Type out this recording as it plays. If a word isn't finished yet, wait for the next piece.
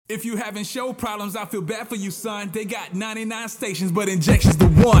If you having show problems, I feel bad for you, son. They got 99 stations, but injection's the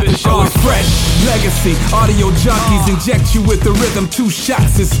one. The show is fresh. Legacy, audio junkies inject you with the rhythm. 2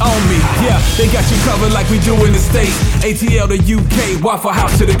 shots, it's on me. Yeah, they got you covered like we do in the States. ATL to UK, Waffle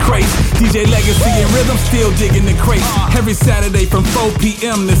House to the crates. DJ Legacy and Rhythm still digging the crates. Every Saturday from 4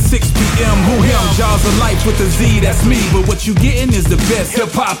 p.m. to 6 p.m. Who him? Jaws of Life with a Z, that's me. But what you getting is the best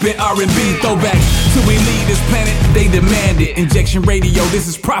hip-hop and R&B throwbacks. Till we leave this planet, they demand it. Injection Radio,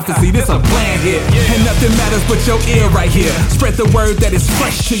 this is prophecy, this a plan here. And nothing matters but your ear right here. Spread the word that is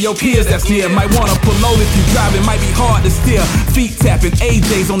fresh to your peers that's near. Might wanna pull over if you drive, it might be hard to steer. Feet tapping,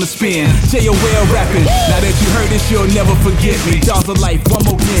 AJ's on the spin, JOL rapping. Now that you heard this, you'll never forget me. Jaws of Life, one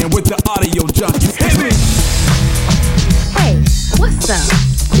more again with the audio junkies. Hit me! Hey, what's up?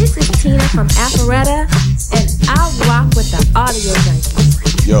 This is Tina from Alpharetta, and I rock with the audio junkies.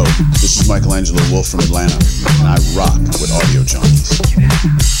 Yo, this is Michelangelo Wolf from Atlanta, and I rock with audio junkies.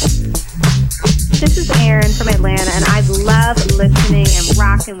 This is Erin from Atlanta, and I love listening and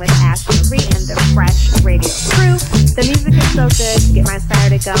rocking with Aisha Northington and the Fresh Radio crew. The music is so good to get my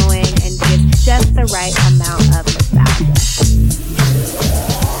Saturday going and gives just the right amount of nostalgia.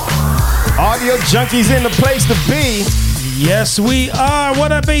 Audio junkies in the place to be. Yes, we are.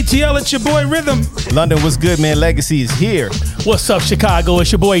 What up, ATL? It's your boy Rhythm. London, what's good, man? Legacy is here. What's up, Chicago?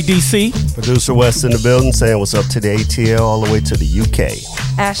 It's your boy DC. Producer West in the building saying what's up to the ATL all the way to the UK.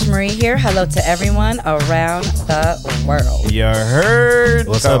 Ash Marie here. Hello to everyone around the world. You heard?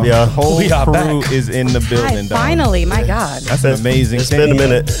 What's up, y'all? Whole We are crew back. is in the building, dog. Finally, my God. That's an amazing It's thing. been a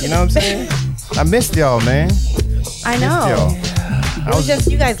minute. You know what I'm saying? I missed y'all, man. I know. Y'all. It was just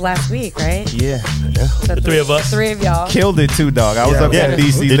you guys last week, right? Yeah. The 3 of us. 3 of y'all. Killed it too, dog. I was up Yeah. at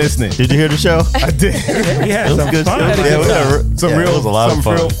DC listening. Did you hear the show? I did. We had It was some good. fun. Yeah, we had Some it was a lot of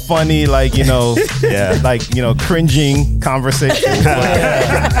fun. real funny, like, you know, Yeah. like, you know, cringing conversations.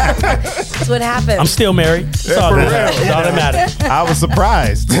 That's what happened. I'm still married. It's all For good. real. It's all that matters. I was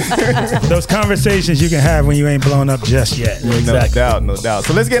surprised. Those conversations you can have when you ain't blown up just yet. No doubt, no doubt.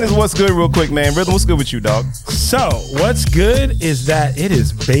 So let's get into what's good real quick, man. Rhythm, what's good with you, dog? So, what's good is that it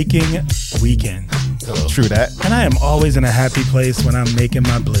is baking weekend. True that. And I am always in a happy place when I'm making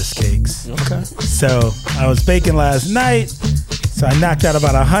my bliss cakes. Okay. So, I was baking last night. So, I knocked out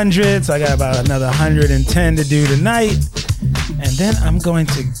about 100. So, I got about another 110 to do tonight. And then I'm going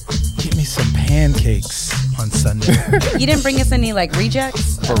to get me some pancakes on Sunday. You didn't bring us any like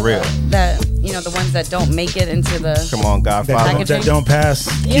rejects? For real. That, you know, the ones that don't make it into the... Come on, Godfather. that don't pass.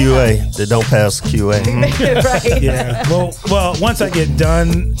 QA. They don't pass QA. Right. Yeah. Well, once I get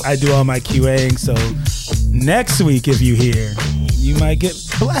done, I do all my QAing. So next week, if you hear, you might get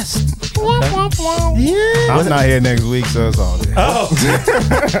blessed. Yeah. I'm not here next week, so it's all good. Oh,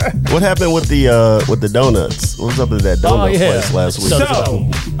 What happened with the donuts? What was up with that donut place last week? so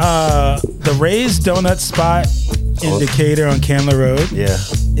the Raised Donut Spot in Decatur on Candler Road. Yeah.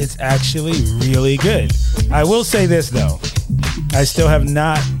 It's actually really good. I will say this though, I still have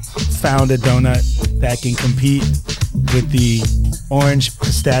not found a donut that can compete with the orange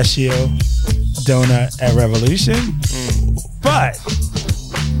pistachio donut at Revolution. But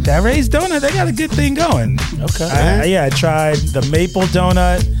that Raised Donut, they got a good thing going. Okay. I tried the maple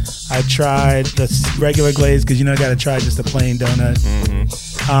donut. I tried the regular glaze because, you know, I got to try just a plain donut.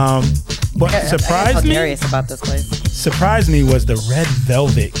 What surprised I'm me? hilarious about this place. Surprised me was the red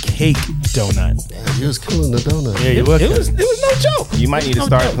velvet cake donut. Yeah, you was killing the donut. Yeah, you It was no joke. You might need to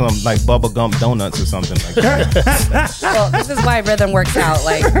start some like bubble gum donuts or something like that. Well, this is why Rhythm works out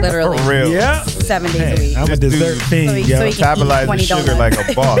like literally For real. Yeah. 7 days a Hey, week. I'm a This dude- dessert So fiend, he- yo. so he can eat Metabolize 20 the sugar donuts. like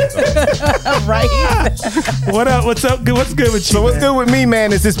a boss. Right? What up? What's up? What's good with you? So what's man? good with me,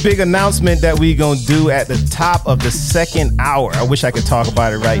 man, is this big announcement that we gonna do at the top of the second hour. I wish I could talk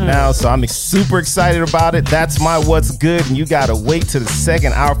about it right now, so I'm super excited about it. That's my what's good, and you gotta wait till the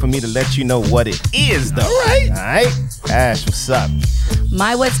second hour for me to let you know what it is, though. All right? Ash, what's up?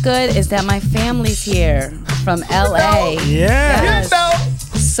 My what's good is that my family's here from LA. Yeah. Yes.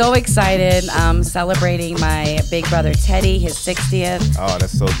 So excited. Celebrating my big brother Teddy, his 60th. Oh,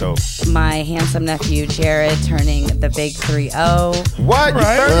 that's so dope. My handsome nephew Jared turning the big 3-0. What? You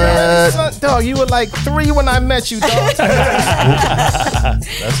 30 already, son? Dog, you were like 3 when I met you, dog.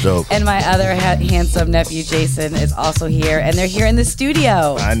 That's dope. And my other handsome nephew Jason is also here, and they're here in the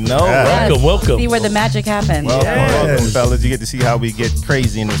studio. I know. Yeah. Right? Welcome. See where the magic happens. Welcome, fellas. You get to see how we get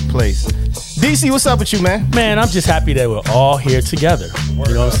crazy in this place. DC, what's up with you, man? Man, I'm just happy that we're all here together. You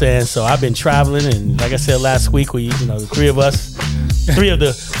know what I'm saying? So I've been traveling, and like I said last week, the 3 of us, 3 of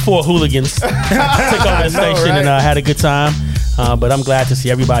the 4 hooligans took over the station right? and had a good time. But I'm glad to see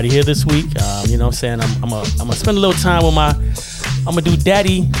everybody here this week. You know what I'm saying? I'm gonna spend a little time with I'm gonna do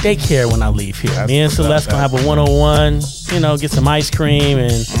daddy daycare when I leave here. Me and Celeste gonna have a 101. You know, get some ice cream,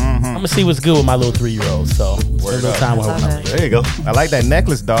 and I'm gonna see what's good with my little 3-year-old. So spend a little time with her when I leave. There you go. I like that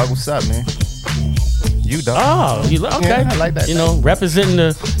necklace, dog. What's up, man? You, dog. Oh, okay. Yeah, I like that. You know, representing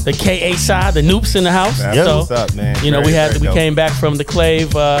the KA side, the Noops in the house. That's so, what's up, man. You know, we dope. came back from the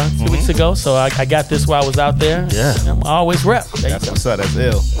Clave 2 weeks ago, so I got this while I was out there. Yeah. I'm always rep. That's what's up. That's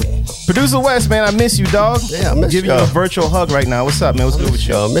ill. Producer West, man, I miss you, dog. Yeah, I miss Giving y'all. you a virtual hug right now. What's up, man? What's good with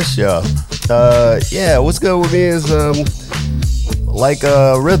you? I miss y'all. Yeah, what's good with me is like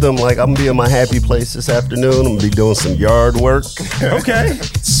rhythm. Like I'm gonna be in my happy place this afternoon. I'm gonna be doing some yard work. Okay.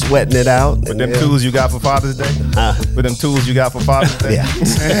 Sweating it out. With them tools you got for Father's Day? With them tools you got for Father's Day? Yeah.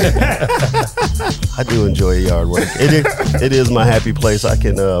 I do enjoy yard work. It is my happy place. I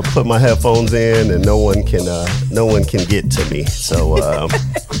can put my headphones in and no one can get to me. So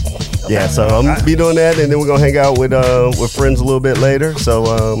yeah, so I'm gonna be doing that, and then we're gonna hang out with friends a little bit later.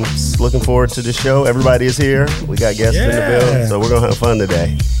 So just looking forward to the show. Everybody is here. We got guests in the building, so we're gonna have fun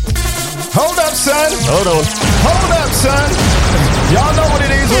today. Hold up, son. Hold on. Hold up, son. Y'all know what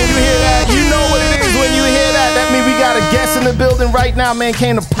it is when you hear that. You know what it is when you hear that. That means we got a guest in the building right now, man.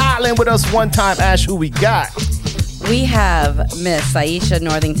 Came to pile in with us one time. Ash, who we got? We have Miss Aisha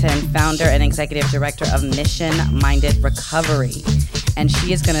Northington, founder and executive director of Mission Minded Recovery. And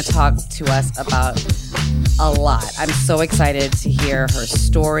she is going to talk to us about a lot. I'm so excited to hear her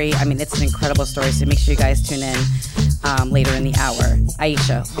story. I mean, it's an incredible story, so make sure you guys tune in later in the hour.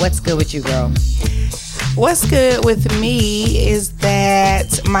 Aisha, what's good with you, girl? What's good with me is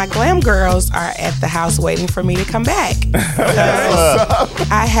that my glam girls are at the house waiting for me to come back.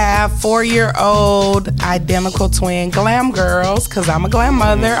 I have 4-year-old identical twin glam girls because I'm a glam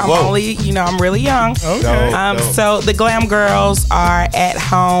mother. I'm I'm really young. Okay. So the glam girls are at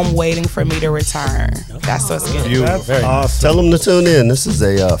home waiting for me to return. That's what's good. Beautiful. That's awesome. Tell them to tune in. This is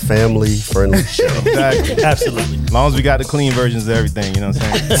a family-friendly show. Exactly. Absolutely. As long as we got the clean versions of everything, you know what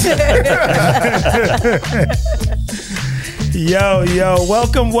I'm saying? Yo,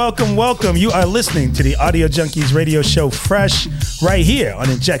 welcome. You are listening to the Audio Junkeez radio show Fresh right here on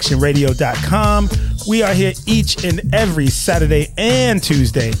injectionradio.com. We are here each and every Saturday and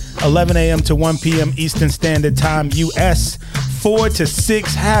Tuesday, 11 a.m. to 1 p.m. Eastern Standard Time, U.S., 4 to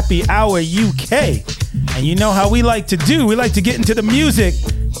 6 happy hour UK. And you know how we like to do. We like to get into the music.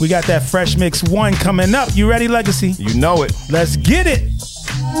 We got that Fresh Mix 1 coming up. You ready, Legacy? You know it. Let's get it.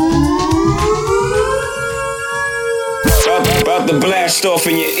 About to blast off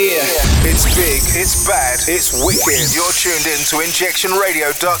in your ear. It's big, it's bad, it's wicked. You're tuned in to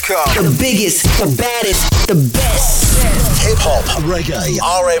injectionradio.com. The biggest, the baddest, the best. Hip-hop, reggae,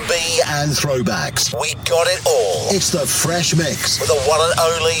 R&B, and throwbacks. We got it all. It's the Fresh Mix with the one and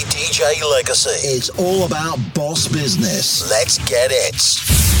only DJ Legacy. It's all about boss business. Let's get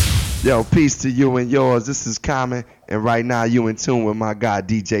it. Yo, peace to you and yours. This is Common, and right now you in tune with my guy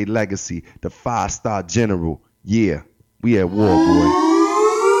DJ Legacy, the 5-star general. Yeah, we at war, boy.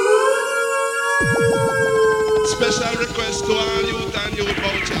 Special request to all youth and youth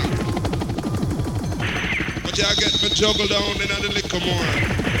voucher. But y'all get me juggle down in the liquor more.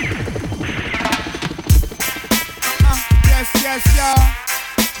 Yes, y'all.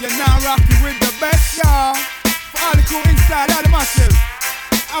 You're now rocking with the best, y'all. For all the crew inside of the massive.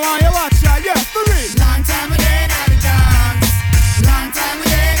 I want you to watch y'all, yeah, for real. Long time again at the dance. Long time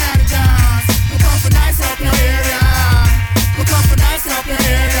again at the dance. We come for nice up your area. We come for nice up your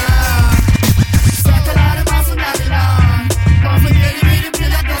area. Circle out the boss and not the long. Come for daily rhythm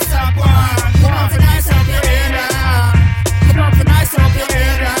till it don't stop one. We come for nice up your area. We come for nice up your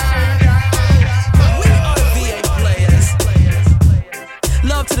area. We are the VA players.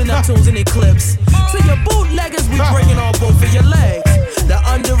 Love to the Neptunes and Eclipse. To your bootleggers, we breaking on both of your legs. The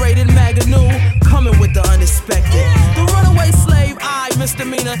underrated Maganu, coming with the unexpected. The runaway slave,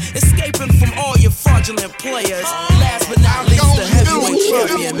 misdemeanor, escaping from all your fraudulent players. Last but not least, the heavyweight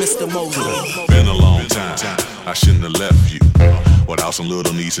champion, Mr. Mosley. Been a long time, I shouldn't have left you without some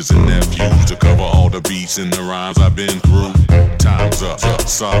little nieces and nephews to cover all the beats and the rhymes I've been through. Time's up,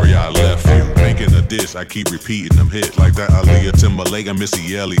 sorry I left you. Making a diss, I keep repeating them hits like that Aaliyah, Timberlake, and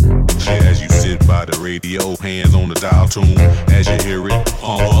Missy Elliott. Yeah, as you sit by the radio, hands on the dial tune. As you hear it,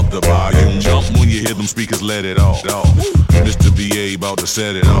 pump up the volume. Jump when you hear them speakers, let it off. Mr. BA about to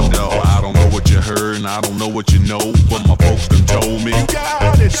set it off. I don't know what you heard and I don't know what you know, but my folks done told me.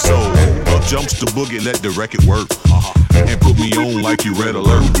 So, up jumps the boogie, let the record work. And put me on like you Red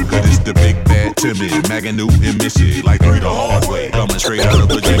Alert. Cause it's the big bad Timmy, Maganu and Missy, like 3 the hard way, coming straight out of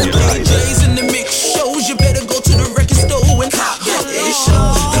Virginia. DJs in the mix shows, you better go to the record store and cop that ish.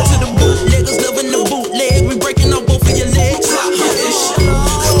 Cut to the bootleggers, loving the bootleg, we breaking up both of your legs.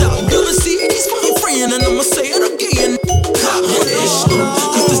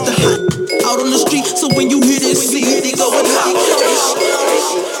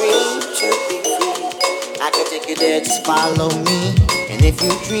 if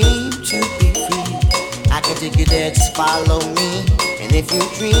you dream to be free, I can take you there, just follow me. And if you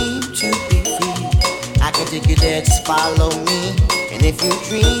dream to be free, I can take you there, just follow me. And if you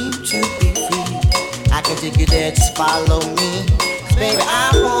dream to be free, I can take you there, just follow me. 'Cause baby,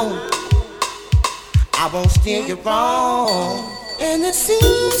 I won't steer you wrong. And it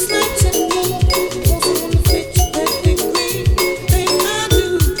seems like to me,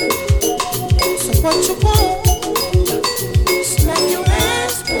 what you want? Smack your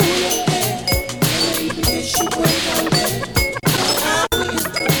ass, pull your hair, kiss you with your head. I will.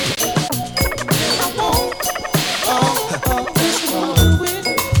 I won't. Just roll with.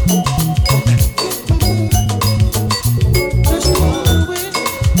 Just roll with.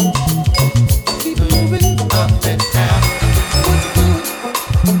 Keep moving up and down.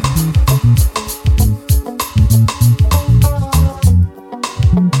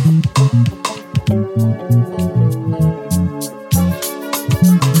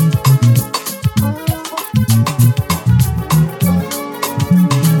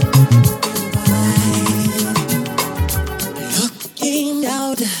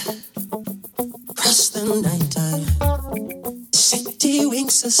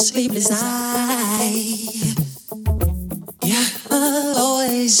 A sleepless eye. Yeah, I'll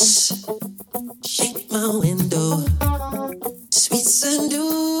always shake my window. Sweet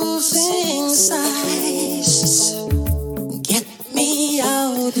seducing sighs. Get me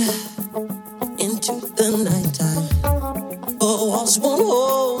out into the nighttime. For walls won't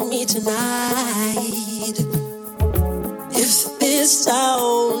hold me tonight. If this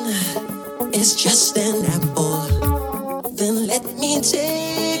town is just an apple, then let me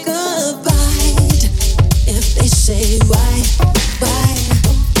take a bite. If they say why,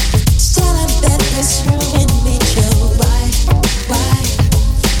 tell them that it's ruining nature. Why,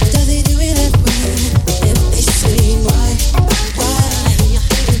 does he do it that way? If they say why,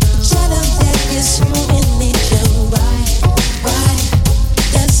 tell them that it's ruining nature. Why,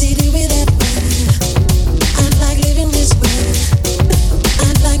 does he do it that way? I like living this way. I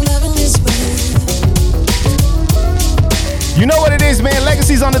like loving this way. You know what it is, man.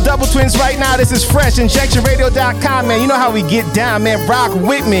 Legacy's on the Double Twins right now. This is Fresh, InjectionRadio.com, man. You know how we get down, man. Rock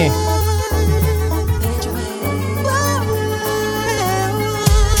with me.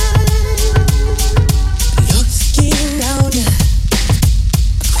 Looking out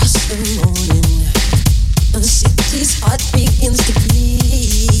across the morning, the city's heart begins to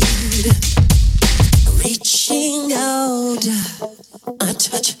beat. Reaching out, I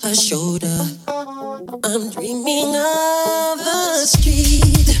touch her shoulder. I'm dreaming of a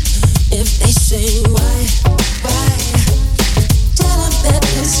street. If they say why, tell them that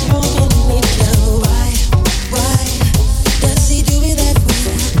it's ruining me. Why does he do it that way?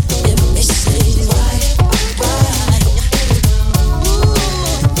 If they say why,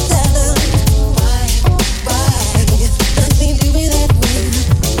 tell them why does he do it that way?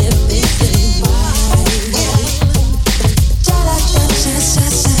 If they say why,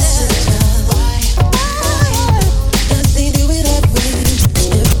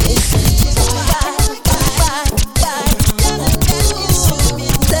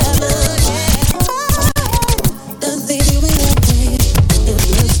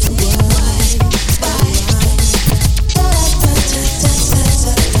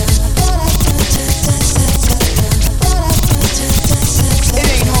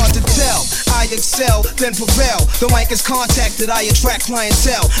 then prevail. The mic is contacted, I attract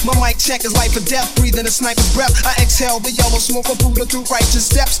clientele. My mic check is life or death, breathing a sniper's breath. I exhale the yellow smoke of Buddha through righteous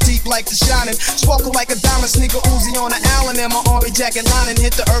steps, deep like the shining. Sparkle like a diamond, sneaker Uzi on an Allen, and my army jacket lining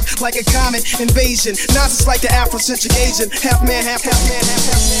hit the earth like a comet invasion. Nonsense like the Afrocentric Asian, half man, half man,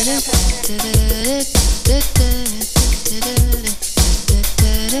 half man.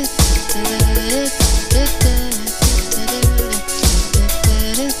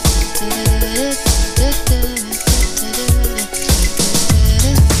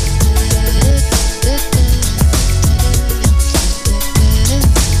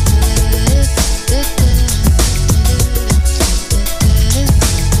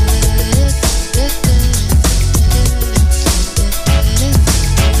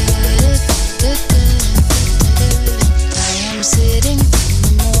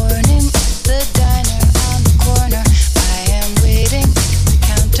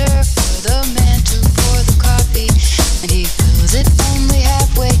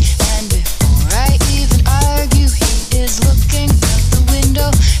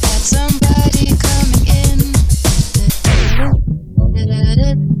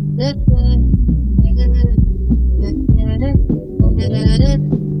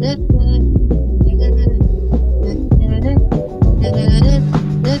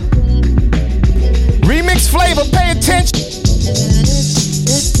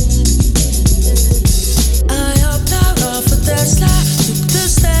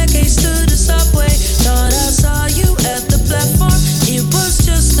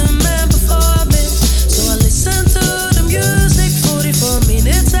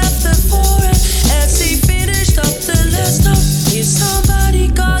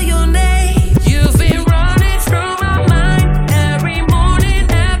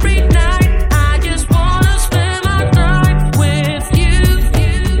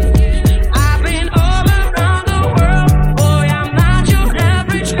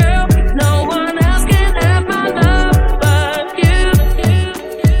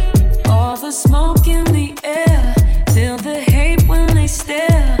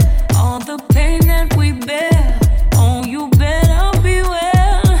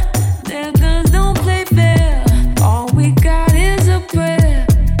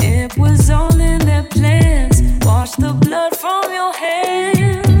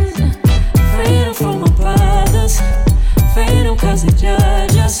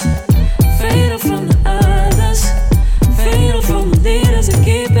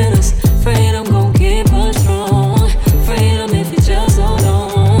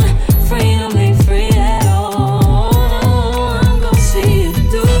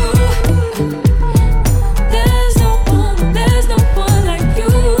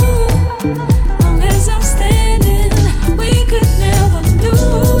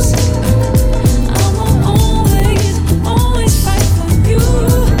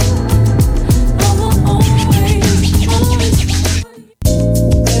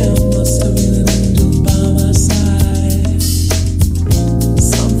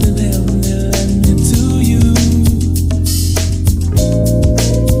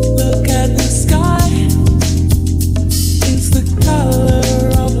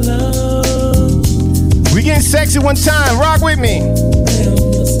 Catch it one time. Rock with me.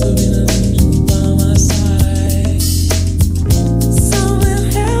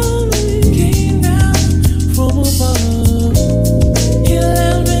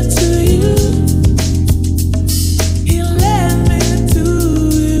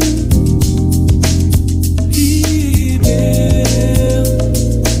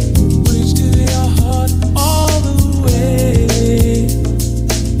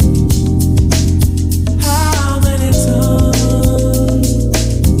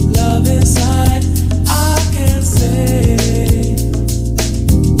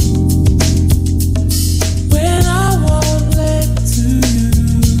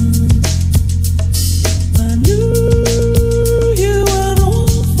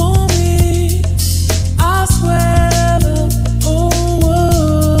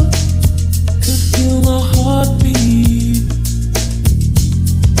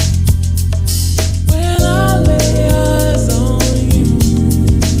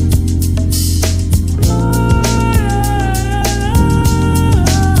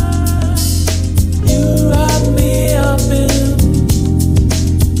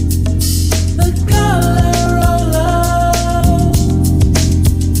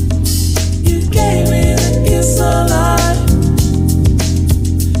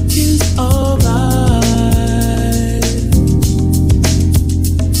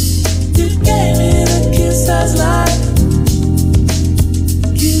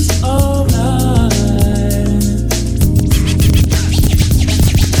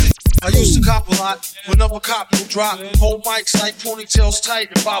 Drop, hold mics like ponytails tight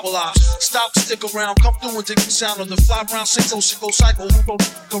and bobble ops. Stop, stick around, come through and dig the sound of the fly round 606 cycle. Who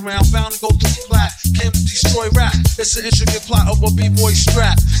gon' around, bound to go through the flat. Came to destroy rap. It's an intricate plot of a b-boy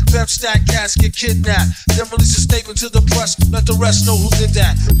strap. Fem stack cats get kidnapped. Then release a statement to the press. Let the rest know who did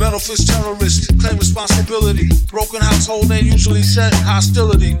that. Metal fist terrorists claim responsibility. Broken household name usually set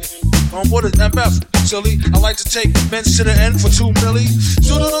hostility. What is MF? Silly. I like to take men to the end for 2 milli.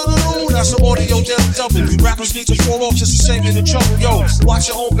 That's the audio double. Rappers need to fall off just the same in the trouble. Yo, watch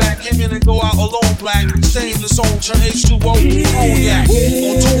your own back. Came in and go out alone, black. Stay in the zone, turn H2O. Cognac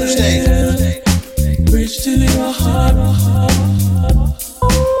on Tuesday. Reach to your heart.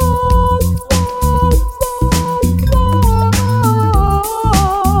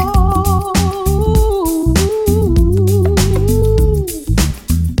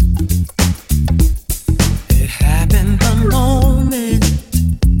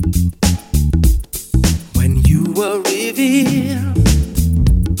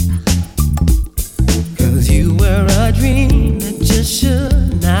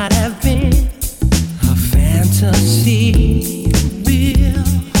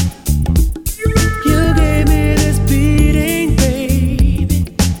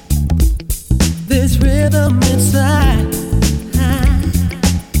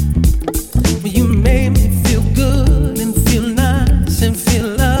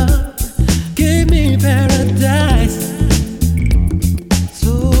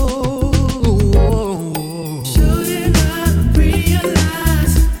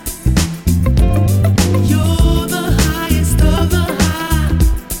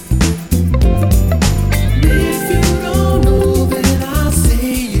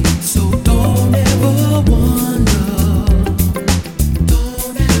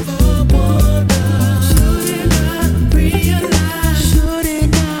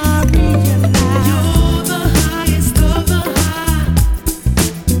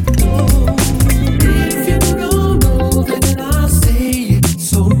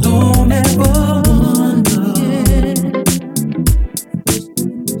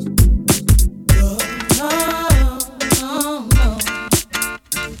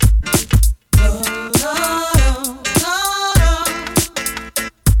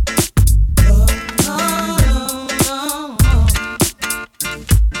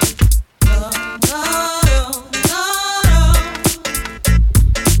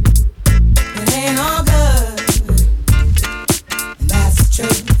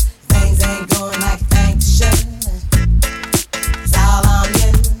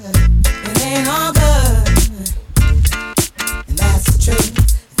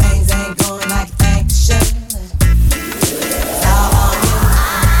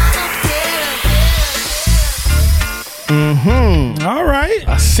 All right.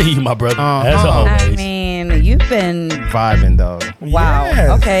 I see you, my brother. As always. I mean, you've been vibing, dog. Wow.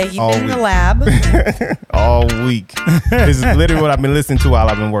 Yes. Okay, you've All been in the week. lab. All week. This is literally what I've been listening to while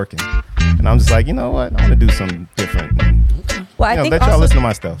I've been working. And I'm just like, you know what? I want to do something different. Well, I think let y'all also, listen to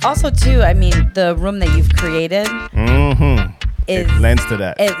my stuff. Also, too, I mean, the room that you've created, is it lends to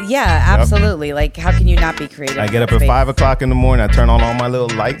that. Yeah, absolutely. Like, how can you not be creative? I get up at 5 o'clock in the morning. I turn on all my little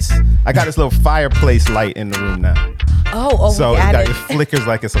lights. I got this little fireplace light in the room now. So it flickers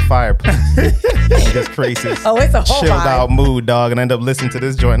like it's a fireplace. It just creates this it's a whole chilled vibe. out mood, dog. And I end up listening to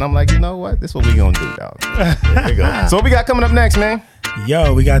this joint. And I'm like, you know what? This is what we gonna do, dog. There you go. So what we got coming up next, man?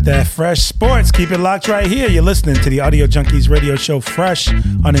 Yo, we got that Fresh Sports. Keep it locked right here. You're listening to the Audio Junkeez radio show Fresh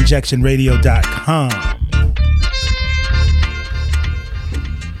on injectionradio.com.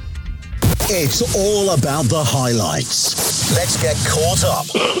 It's all about the highlights. Let's get caught up.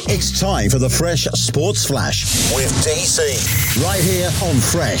 It's time for the Fresh Sports Flash with DC. Right here on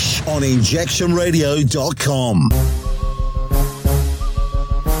Fresh on injectionradio.com.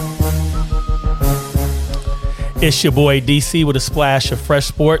 It's your boy DC with a splash of Fresh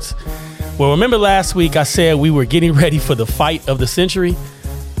Sports. Well, remember last week I said we were getting ready for the fight of the century?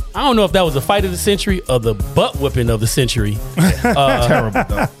 I don't know if that was the fight of the century or the butt whipping of the century. Terrible,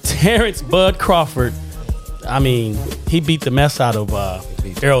 though. Terrence Bud Crawford, I mean, he beat the mess out of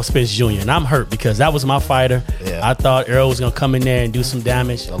Errol Spence Jr. And I'm hurt because that was my fighter. Yeah. I thought Errol was going to come in there and do some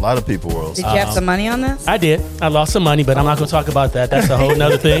damage. A lot of people were. Did you have some money on this? I did. I lost some money, but I'm not going to talk about that. That's a whole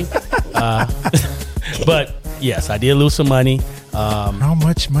nother thing. But yes, I did lose some money. How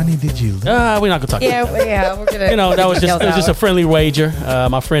much money did you lose? We're not gonna talk about that. Yeah, we're gonna. That was just a friendly wager.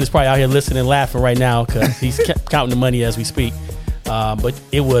 My friend is probably out here listening and laughing right now because he's counting the money as we speak. But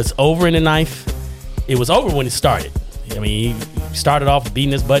it was over in the ninth. It was over when it started. I mean, he started off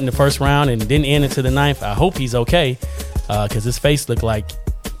beating his butt in the first round and didn't end into the ninth. I hope he's okay because his face looked like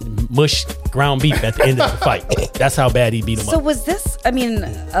mush ground beef at the end of the fight. That's how bad he beat him up. So was this, I mean,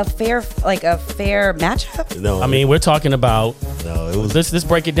 a fair matchup? No, I mean, we're talking about. No, it was. Let's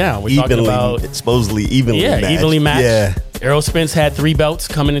break it down. We're evenly, talking about supposedly evenly matched. Evenly matched. Yeah. Errol Spence had 3 belts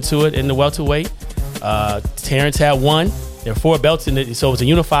coming into it in the welterweight. Terrence had 1. There are 4 belts in it, so it was a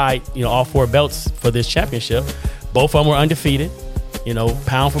unified, all 4 belts for this championship. Both of them were undefeated.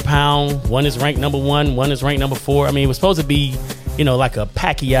 Pound for pound. One is ranked number 1. One is ranked number 4. I mean, it was supposed to be, like a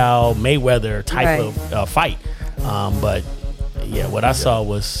Pacquiao Mayweather type of fight. But yeah, what I saw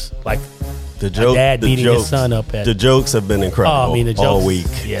was like the joke, dad beating his son up. The jokes have been incredible the jokes, all week.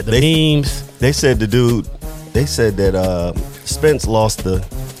 Yeah, the memes. They said that Spence lost the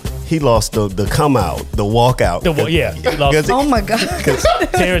come out, the walk out. He lost. Oh my God.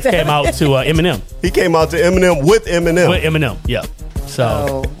 Terrence came out to Eminem. He came out to Eminem with Eminem. With Eminem, yeah.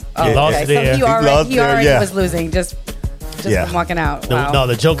 So he lost there. So he already was losing just from walking out. Wow. No,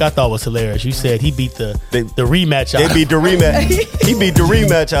 the joke I thought was hilarious. You said he beat the rematch out. They beat the rematch. He beat the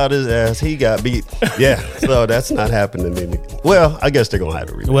rematch out his ass. He got beat. Yeah, so that's not happening. Well, I guess they're going to have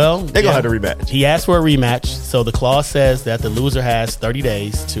a rematch. Well, they're going to have a rematch. He asked for a rematch. So the clause says that the loser has 30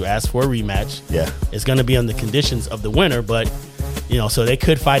 days to ask for a rematch. Yeah. It's going to be on the conditions of the winner, but, so they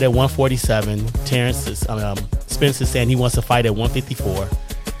could fight at 147. Spence is saying he wants to fight at 154.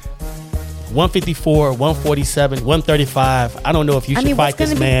 154, 147, 135. I don't know if you should fight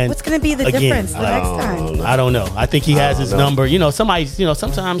this man. What's going to be the difference the next time? I don't know. I think he has his number. Sometimes,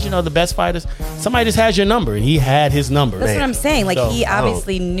 the best fighters, somebody just has your number, and he had his number. That's what I'm saying. Like, he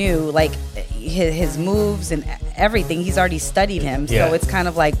obviously knew, like, his moves and everything. He's already studied him. So it's kind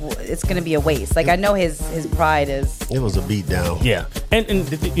of like, it's going to be a waste. Like, I know his pride is. It was a beat down. Yeah. And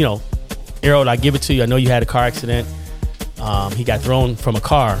Errol, I give it to you. I know you had a car accident. He got thrown from a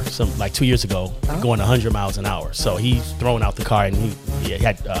car 2 years ago, going 100 miles an hour. So he's thrown out the car, and he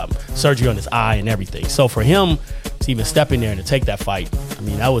had surgery on his eye and everything. So for him to even step in there and to take that fight, I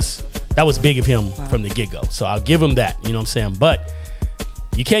mean, that was big of him from the get-go. So I'll give him that, you know what I'm saying? But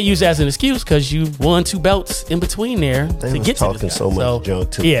you can't use that as an excuse because you won 2 belts in between there to get to this guy. So much junk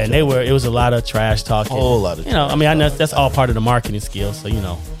too. Yeah, and it was a lot of trash talking. A whole lot of I mean, I know that's all part of the marketing skill, so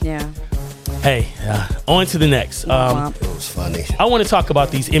Yeah. Hey, on to the next. It was funny. I want to talk about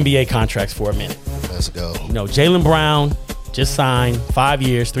these NBA contracts for a minute. Let's go. Jaylen Brown just signed 5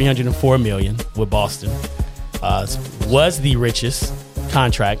 years, $304 million with Boston. Was the richest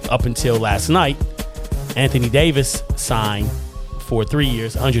contract up until last night. Anthony Davis signed for 3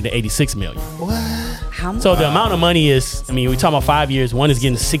 years, $186 million. What? How much? So the amount of money is, I mean, we're talking about 5 years. One is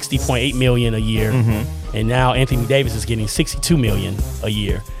getting $60.8 million a year, and now Anthony Davis is getting $62 million a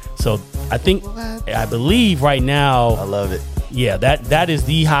year. So I believe right now. I love it. Yeah, that is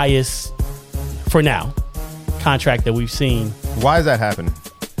the highest for now contract that we've seen. Why is that happening?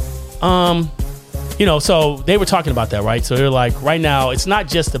 So they were talking about that, right? So they're like, right now, it's not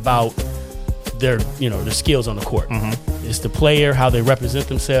just about their skills on the court. It's the player, how they represent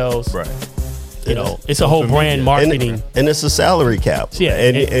themselves. Right. It's a whole brand marketing, and it's a salary cap. Yeah,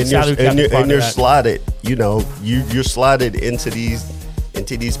 and you're slotted you know, you're slotted into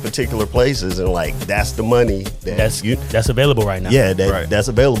these particular places, and like that's the money that's available right now. Yeah, that's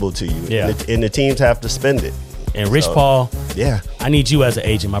available to you. Yeah, and the teams have to spend it. And Rich Paul, yeah, I need you as an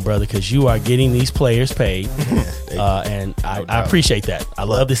agent, my brother, because you are getting these players paid, and I appreciate that. I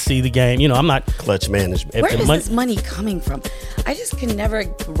love to see the game. You know, I'm not clutch management. Where is this money coming from? I just can never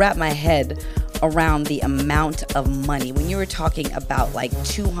wrap my head around the amount of money when you were talking about like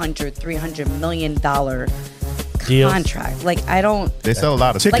 $200-300 million deals. Contract. Like I don't. They sell a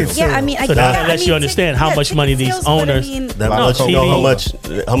lot of tickets. Like, yeah, I mean, so that lets you understand how much money these owners. That lets you know how much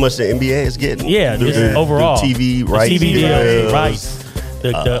the NBA is getting. Yeah, overall the TV rights, deal, rights.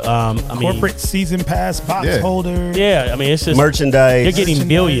 I mean, corporate season pass box holder. Yeah, I mean it's just merchandise. They're getting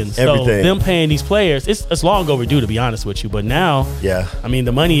billions. Everything. So them paying these players, it's long overdue to be honest with you. But now, I mean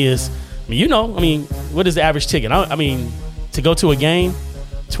the money is. I mean, you know, I mean, what is the average ticket? I mean, to go to a game.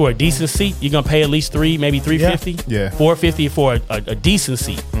 For a decent seat, you're gonna pay at least maybe $350, $450 for a decent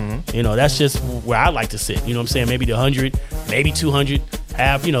seat. Mm-hmm. You know, that's just where I like to sit. You know what I'm saying? Maybe the 100, maybe 200.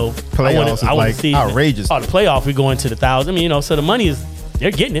 Have you know? Playoffs I want to see outrageous. The playoff, we go into the 1,000. I mean, you know, so the money is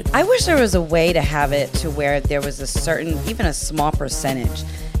they're getting it. I wish there was a way to have it to where there was a certain, even a small percentage,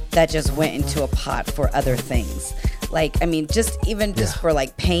 that just went into a pot for other things. Like, I mean, just for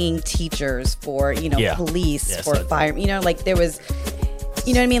like paying teachers, for police, for fire. You know, like there was.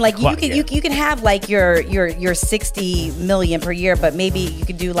 You know what I mean? Like you can have like your 60 million per year, but maybe you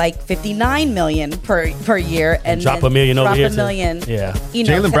could do like 59 million per year and drop $1 million over here. $1 million.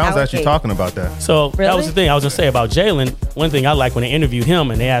 Jaylen Brown's actually talking about that. So that was the thing I was gonna say about Jaylen. One thing I like when they interviewed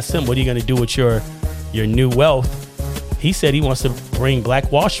him and they asked him, "What are you gonna do with your new wealth?" He said he wants to bring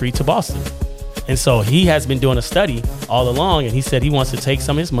Black Wall Street to Boston, and so he has been doing a study all along, and he said he wants to take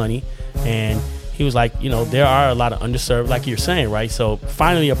some of his money and. He was like, you know, there are a lot of underserved, like you're saying, right? So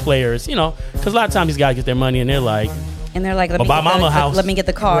finally, your players, you know, because a lot of times these guys get their money and they're like, let me buy mama a house, let me get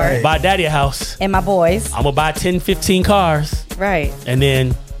the car, buy daddy a house, and my boys. I'm gonna buy 10, 15 cars, right? And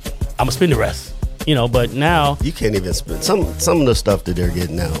then I'm gonna spend the rest. You know, but now you can't even spend some of the stuff that they're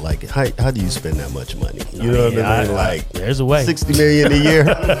getting now. Like, how do you spend that much money? You know what I mean? Like, there's a way. $60 million a year.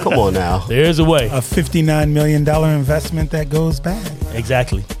 Come on now. There's a way. A $59 million investment that goes bad.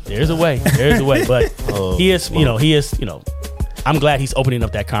 Exactly. There's a way. There's a way. But he is. I'm glad he's opening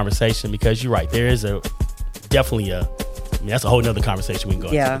up that conversation because you're right. There is definitely a. I mean, that's a whole nother conversation we can go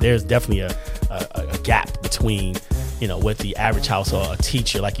into. There's definitely a gap between, you know, what the average household, a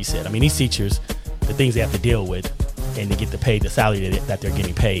teacher, like you said. I mean, these teachers. The things they have to deal with, and to get the salary that they're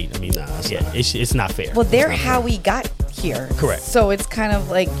getting paid. I mean, it's not fair. Well, they're how we got here. Correct. So it's kind of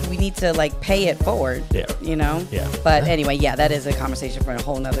like we need to like pay it forward. Yeah. You know. Yeah. But anyway, that is a conversation for a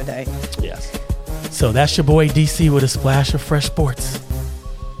whole nother day. Yes. So that's your boy DC with a splash of fresh sports.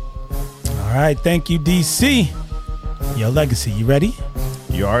 All right, thank you, DC. Yo, Legacy, you ready?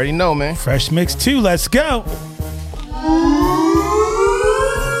 You already know, man. Fresh Mix 2, let's go.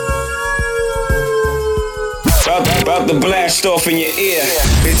 About to blast off in your ear.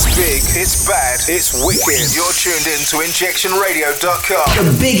 It's big, it's bad, it's wicked. You're tuned in to InjectionRadio.com.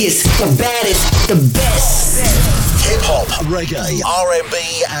 The biggest, the baddest, the best. Hip-hop, reggae,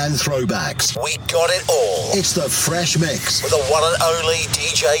 R&B, and throwbacks. We got it all. It's the Fresh Mix with the one and only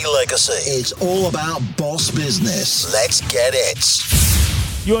DJ Legacy. It's all about boss business. Let's get it.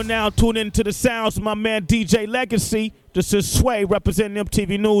 You're now tuned into the sounds of my man DJ Legacy. This is Sway representing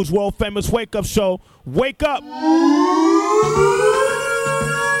MTV News world famous Wake Up Show. Wake up!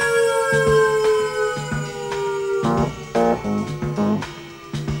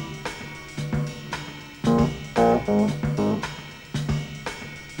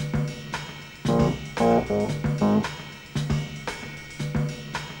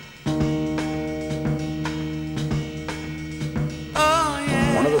 One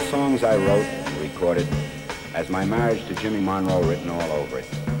of the songs I wrote and recorded has my marriage to Jimmy Monroe written all over it.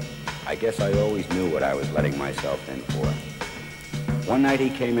 I guess I always knew what I was letting myself in for. One night he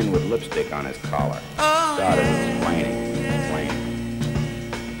came in with lipstick on his collar. Started explaining.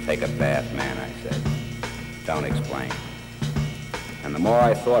 Take a bath, man, I said. Don't explain. And the more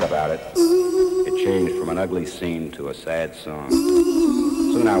I thought about it, it changed from an ugly scene to a sad song.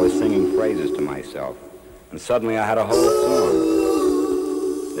 Soon I was singing phrases to myself, and suddenly I had a whole song.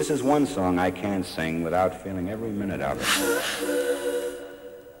 This is one song I can't sing without feeling every minute of it.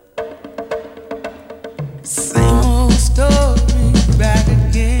 Same old story back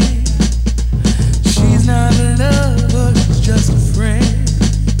again. She's not a lover, she's just a friend.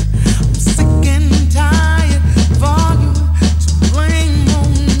 I'm sick and tired of all you to blame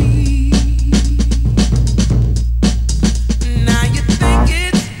on me. Now you think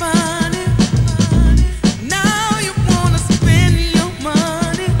it's funny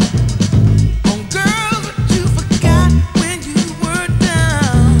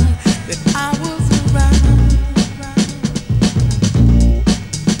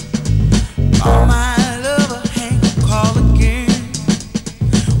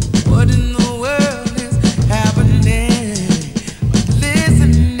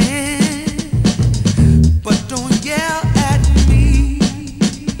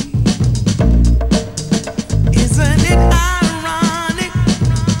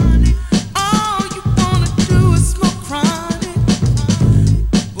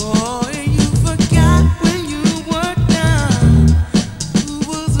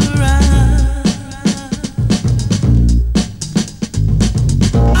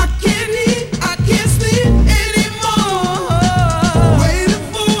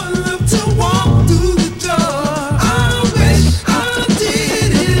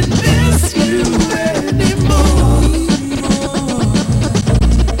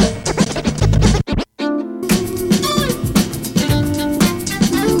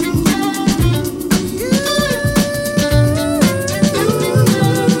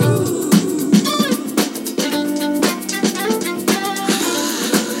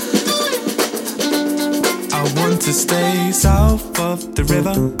to stay south of the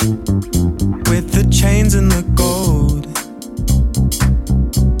river with the chains and the gold.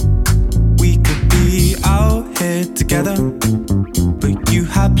 We could be out here together, but you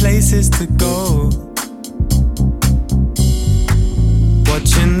had places to go.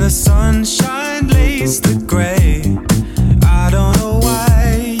 Watching the sunshine lace the gray. I don't know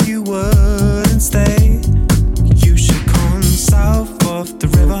why you wouldn't stay. You should come south of the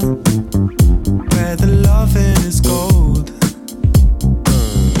river, where the loving is gold.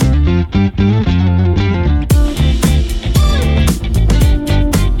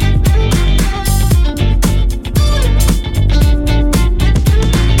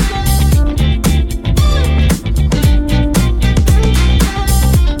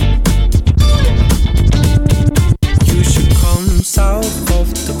 You should come south of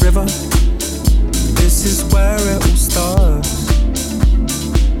the river. This is where it all starts.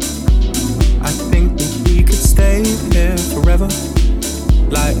 I think that we could stay here forever,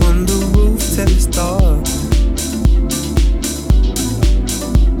 like on the roof till it's dark.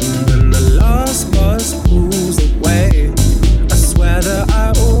 And then the last bus pulls away. I swear that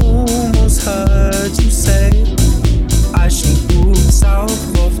I almost heard you say I should move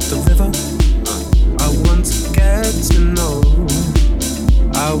south of the river. I want to get to know.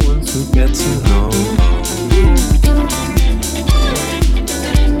 I want to get to know.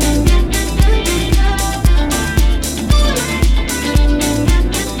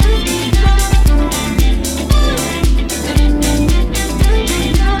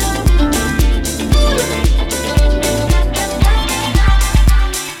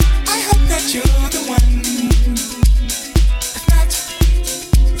 I hope that you're the one. If not,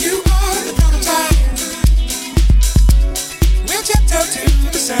 you are the prototype. We'll tiptoe to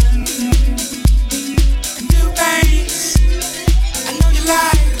the sun. New things I know you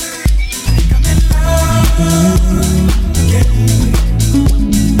like. I think I'm in love again.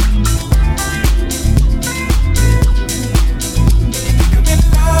 I'm in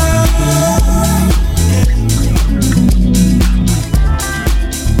love again.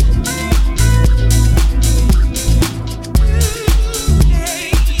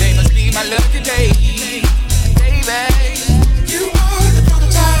 Today must be my lucky day, baby. You are the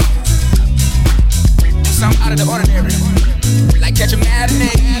prototype. Something out of the ordinary, like catch a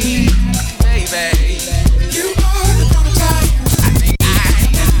matinee, baby. You are the prototype. I think I'm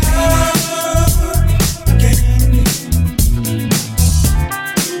in love again.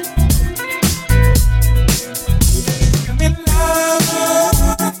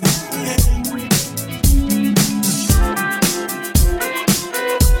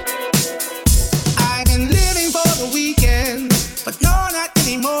 I've been living for the weekend, but no, not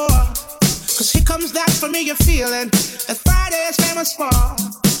anymore. Cause here comes that familiar feeling that Friday is famous for.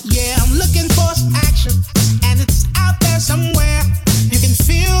 Yeah, I'm looking for some action, and it's out there somewhere. You can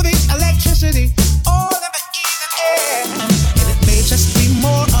feel the electricity all in the evening air. And it may just be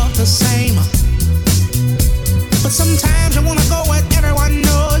more of the same, but sometimes you wanna go where everyone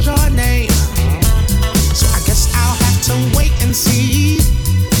knows your name. So I guess I'll have to wait and see.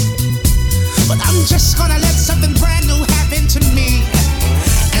 But I'm just gonna let something brand new happen to me.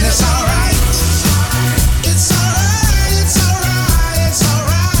 And it's alright. It's alright, it's alright, it's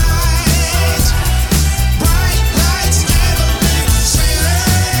alright. Bright lights and a big city.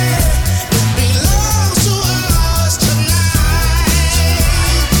 It belongs to us tonight.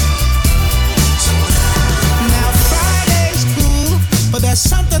 Now Friday's cool, but there's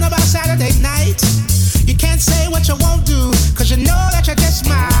something about Saturday night. You can't say what you won't do, cause you know that you just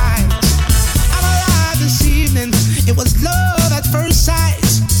might. I'm alive this evening, it was love at first sight.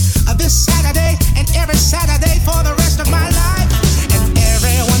 This Saturday and every Saturday for the rest of my life. And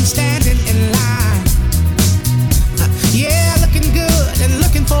everyone standing in line. Yeah, looking good and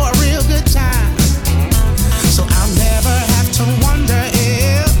looking for a real good time. So I'll never have to wonder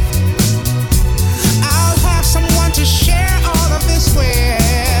if I'll have someone to share all of this with.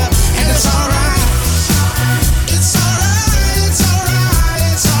 And it's alright. It's alright, it's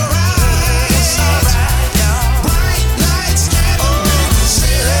alright, it's alright. It's alright. Bright lights and a big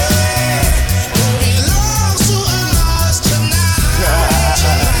city. It belongs to us tonight.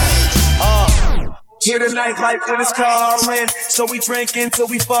 Here tonight, life when it's calling. So we drinking till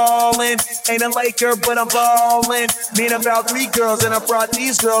we falling. Ain't a Laker, but I'm ballin'. Mean about 3 girls, and I brought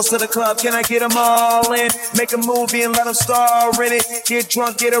these girls to the club. Can I get them all in? Make a movie and let them star in it. Get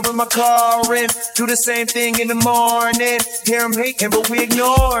drunk, get her in my car in. Do the same thing in the morning. Hear them hating, but we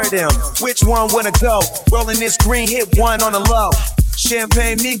ignore them. Which one wanna go? Rolling this green, hit one on the low.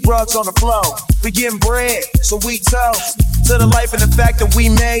 Champagne Negroes on the flow. We getting bread, so we toast to the life and the fact that we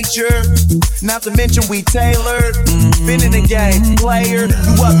major. Not to mention we tailored. Been in the game, player.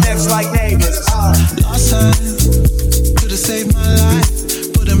 You up next like neighbors. Lost time, could've saved my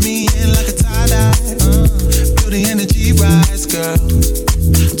life. Putting me in like a tie-dye. Feel the energy rise, girl.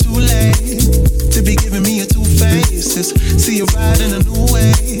 Too late to be giving me a two faces. See you riding a new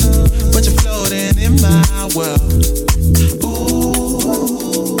way, but you're floating in my world.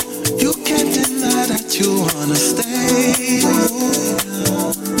 Ooh, you can't deny that you wanna stay.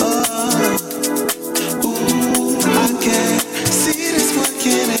 Ooh, I can't see this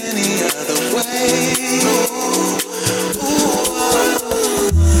working any other way.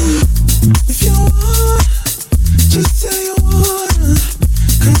 If you want, just say you wanna.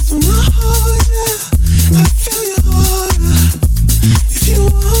 'Cause when I hold you, I feel your heart. If you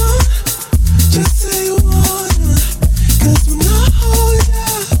want, just say you wanna. 'Cause when I hold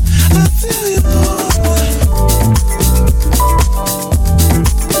you, I feel your heart.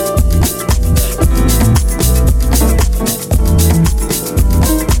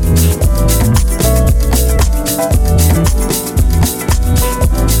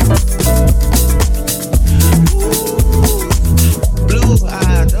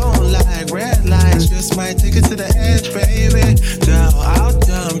 Might take it to the edge, baby. Girl, I'll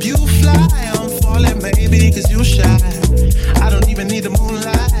dump you fly. I'm falling, baby, 'cause you shy. I don't even need the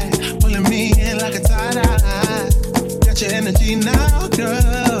moonlight. Pulling me in like a tie-dye. Got your energy now,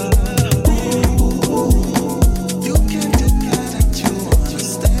 girl. Ooh, you can't deny that you wanna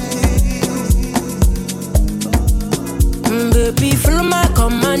stay. Baby, follow my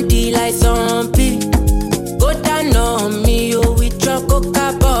command, like zombie. Go down on me, you with your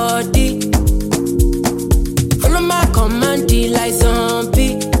coca body. Command like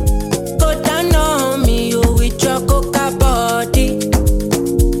zombie. Go down on me, you with your coca body.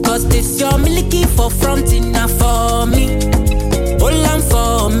 'Cause this your milky for front enough for me. Hold on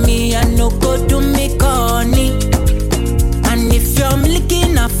for me, I no go do me corny. And if you're milky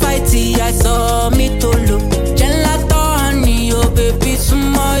na fighty, I saw me to look. Gelato honey, oh baby,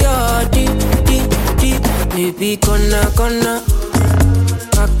 sumo deep, deep, deep. Baby, gonna.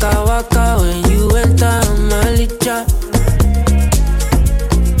 Waka waka when you enter my licha.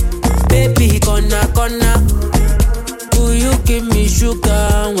 Baby, gonna. Do you give me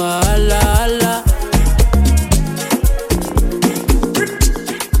sugar? Wala.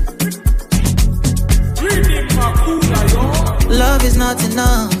 Love is not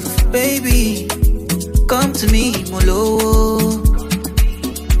enough, baby. Come to me, Molo.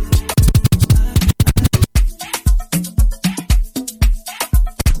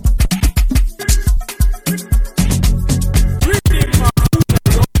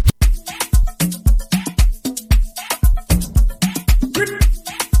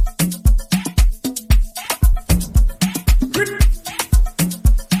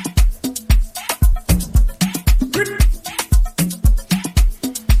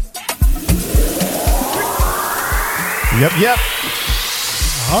 Yep.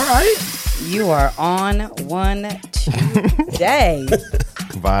 All right. You are on one today.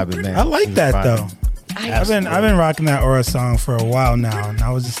 Vibing, man. I like that though. I've been rocking that Aura song for a while now, and I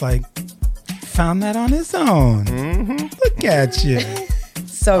was just like, found that on his own. Mm-hmm. Look at you.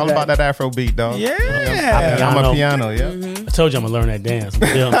 So all good. about that Afro beat, dog. Yeah. I'm a piano. Yeah. Mm-hmm. I told you I'm gonna learn that dance. I'm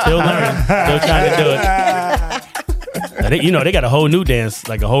still learning. Still trying to do it. They got a whole new dance,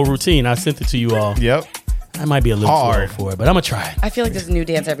 like a whole routine. I sent it to you all. Yep. I might be a little hard for it, but I'm gonna try it. I feel like there's a new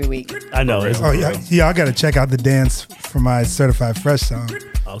dance every week. I know. Oh yeah, I gotta check out the dance for my Certified Fresh song.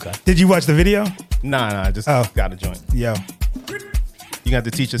 Okay. Did you watch the video? Nah, I just got a joint. Yo. You got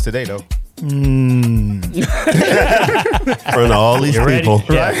to teach us today, though. In front of all these people.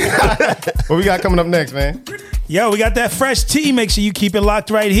 Right? What we got coming up next, man? Yo, we got that fresh tea. Make sure you keep it locked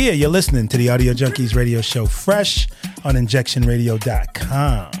right here. You're listening to the Audio Junkeez radio show Fresh on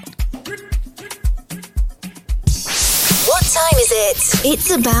injectionradio.com. What time is it? It's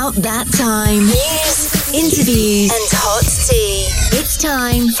about that time. News, interviews, and hot tea. It's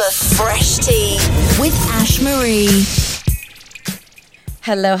time for Fresh Tea with Ash Marie.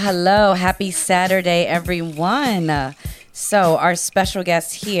 Hello. Happy Saturday, everyone. So our special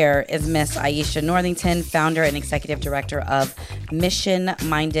guest here is Miss Aisha Northington, founder and executive director of Mission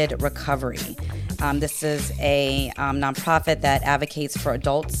Minded Recovery. This is a nonprofit that advocates for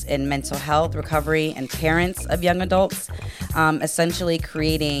adults in mental health, recovery, and parents of young adults, essentially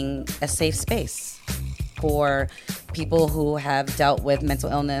creating a safe space for people who have dealt with mental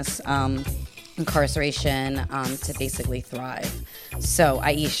illness, incarceration to basically thrive. So,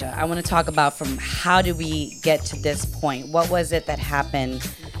 Aisha, I want to talk about from how did we get to this point? What was it that happened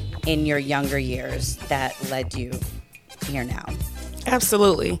in your younger years that led you here now?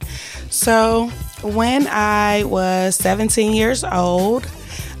 Absolutely. So, when I was 17 years old,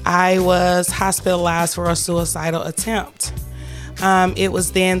 I was hospitalized for a suicidal attempt. It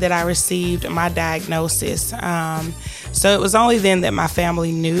was then that I received my diagnosis. So it was only then that my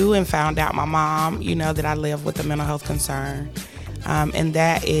family knew and found out, my mom, that I live with a mental health concern. And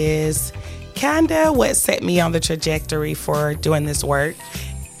that is kind of what set me on the trajectory for doing this work.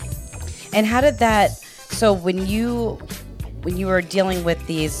 And how did that, so when you were dealing with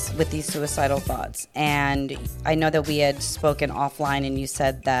these suicidal thoughts, and I know that we had spoken offline and you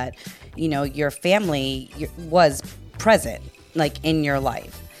said that, your family was present, like in your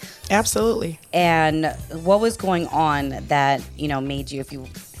life. Absolutely. And what was going on that, made you, if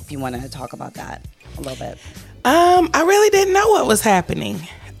you want to talk about that a little bit? I really didn't know what was happening.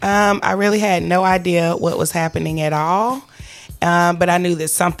 I really had no idea what was happening at all. But I knew that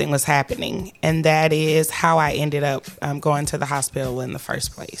something was happening, and that is how I ended up going to the hospital in the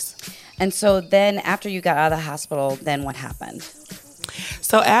first place. And so then after you got out of the hospital, then what happened?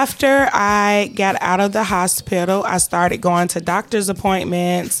 So after I got out of the hospital, I started going to doctor's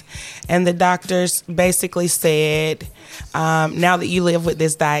appointments, and the doctors basically said, now that you live with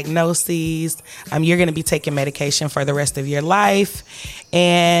this diagnosis, you're going to be taking medication for the rest of your life.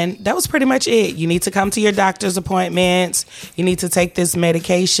 And that was pretty much it. You need to come to your doctor's appointments. You need to take this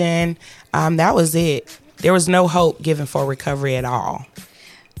medication. That was it. There was no hope given for recovery at all.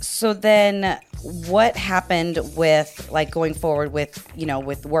 So then what happened with going forward with,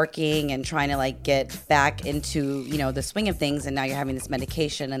 with working and trying to get back into, the swing of things, and now you're having this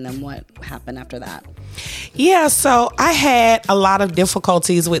medication, and then what happened after that? Yeah, so I had a lot of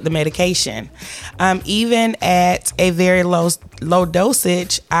difficulties with the medication. Even at a very low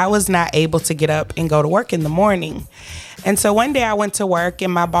dosage, I was not able to get up and go to work in the morning. And so one day I went to work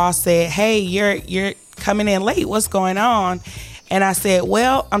and my boss said, "Hey, you're coming in late. What's going on?" And I said,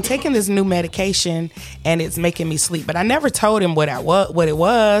 "Well, I'm taking this new medication and it's making me sleep." But I never told him what it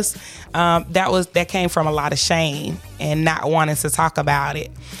was. That came from a lot of shame and not wanting to talk about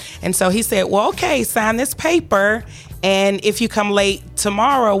it. And so he said, "Well, okay, sign this paper, and if you come late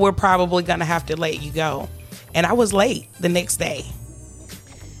tomorrow, we're probably gonna have to let you go." And I was late the next day.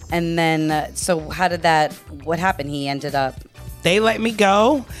 And then, so what happened? He ended up... They let me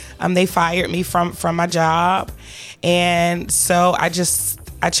go. They fired me from my job. And so I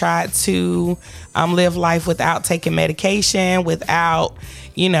tried to live life without taking medication, without,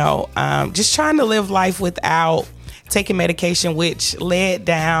 just trying to live life without taking medication, which led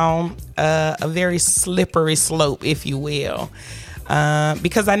down a very slippery slope, if you will,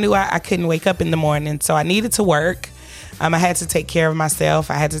 because I knew I couldn't wake up in the morning. So I needed to work. I had to take care of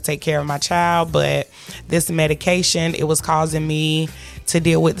myself. I had to take care of my child. But this medication, it was causing me to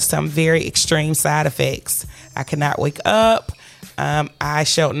deal with some very extreme side effects. I could not wake up. I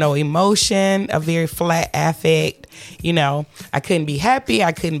showed no emotion, a very flat affect. I couldn't be happy.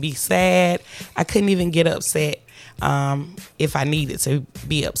 I couldn't be sad. I couldn't even get upset if I needed to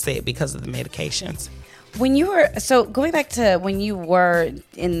be upset because of the medications. Going back to when you were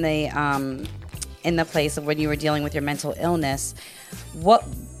in the place of when you were dealing with your mental illness,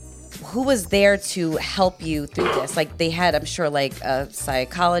 who was there to help you through this? They had, I'm sure, a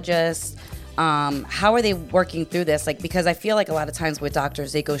psychologist. How are they working through this? Because I feel like a lot of times with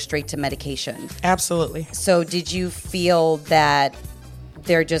doctors, they go straight to medication. Absolutely. So did you feel that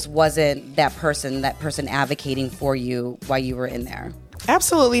there just wasn't that person advocating for you while you were in there?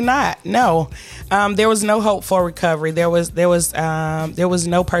 Absolutely not. No, there was no hope for recovery. There was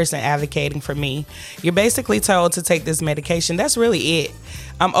no person advocating for me. You're basically told to take this medication. That's really it.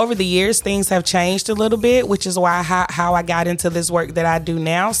 Over the years, things have changed a little bit, which is why how I got into this work that I do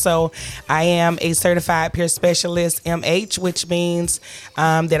now. So I am a certified peer specialist, MH, which means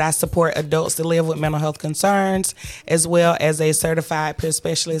that I support adults that live with mental health concerns, as well as a certified peer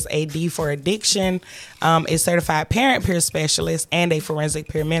specialist, AD for addiction, a certified parent peer specialist, and a forensic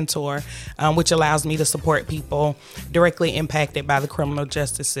peer mentor, which allows me to support people directly impacted by the criminal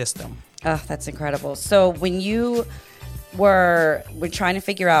justice system. Oh, that's incredible. So when you we're trying to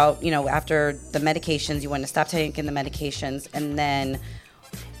figure out, after the medications, you want to stop taking the medications, and then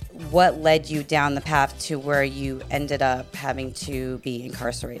what led you down the path to where you ended up having to be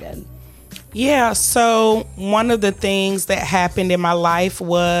incarcerated? Yeah, so one of the things that happened in my life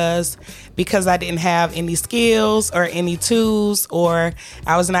was because I didn't have any skills or any tools, or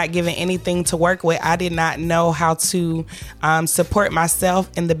I was not given anything to work with, I did not know how to support myself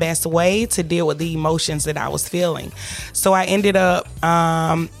in the best way to deal with the emotions that I was feeling. So I ended up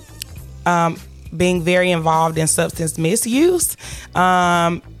being very involved in substance misuse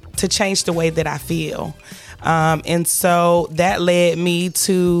to change the way that I feel. And so that led me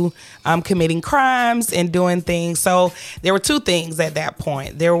to committing crimes and doing things. So there were two things at that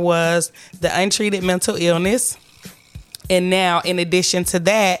point. There was the untreated mental illness. And now, in addition to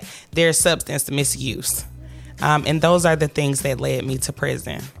that, there's substance misuse. And those are the things that led me to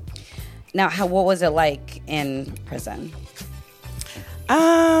prison. Now, what was it like in prison?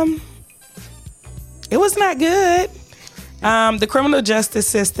 It was not good. The criminal justice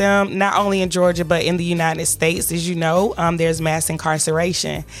system, not only in Georgia, but in the United States, as you know, there's mass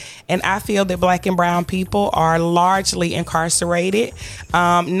incarceration. And I feel that Black and brown people are largely incarcerated,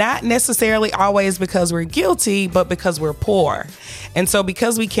 not necessarily always because we're guilty, but because we're poor. And so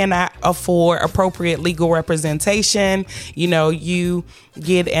because we cannot afford appropriate legal representation, you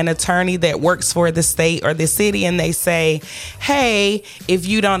get an attorney that works for the state or the city and they say, hey, if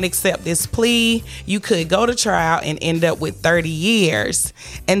you don't accept this plea, you could go to trial and end up with 30 years.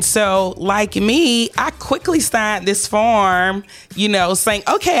 And so like me, I quickly signed this form, saying,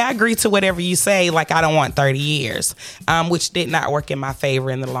 okay, I agree to whatever you say. Like, I don't want 30 years, which did not work in my favor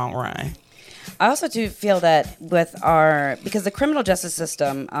in the long run. I also do feel that because the criminal justice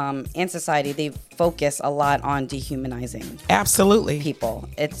system and society, they focus a lot on dehumanizing. Absolutely. People.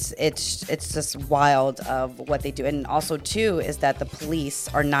 It's just wild of what they do. And also too is that the police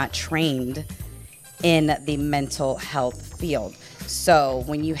are not trained in the mental health field. So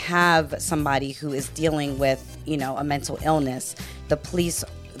when you have somebody who is dealing with, a mental illness, the police,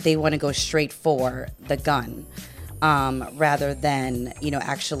 they want to go straight for the gun. Rather than,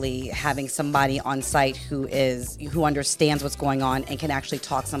 actually having somebody on site who understands what's going on and can actually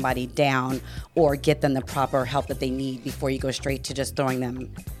talk somebody down or get them the proper help that they need before you go straight to just throwing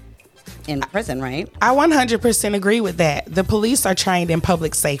them in prison, right? I 100% agree with that. The police are trained in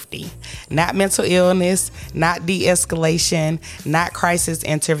public safety, not mental illness, not de-escalation, not crisis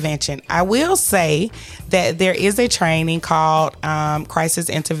intervention. I will say that there is a training called crisis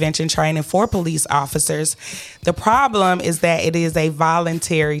intervention training for police officers. The problem is that it is a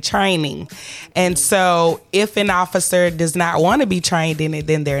voluntary training. And so if an officer does not want to be trained in it,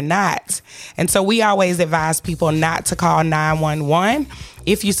 then they're not. And so we always advise people not to call 911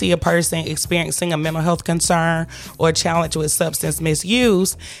 if you see a person experiencing a mental health concern or a challenge with substance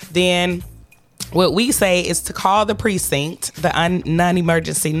misuse. Then what we say is to call the precinct, the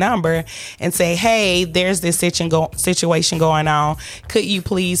non-emergency number, and say, hey, there's this situation going on. Could you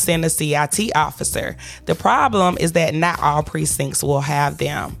please send a CIT officer? The problem is that not all precincts will have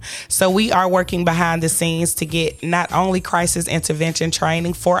them. So we are working behind the scenes to get not only crisis intervention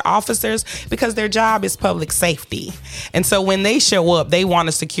training for officers, because their job is public safety. And so when they show up, they want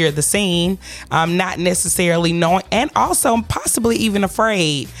to secure the scene, not necessarily knowing, and also possibly even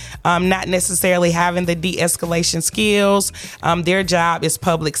afraid, not necessarily having the de-escalation skills. Their job is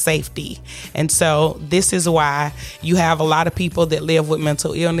public safety. And so this is why you have a lot of people that live with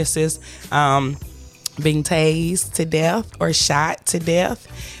mental illnesses being tased to death or shot to death,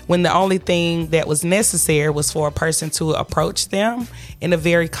 when the only thing that was necessary was for a person to approach them in a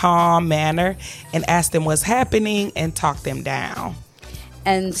very calm manner and ask them what's happening and talk them down.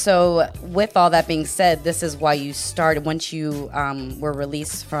 And so with all that being said, this is why you started, once you were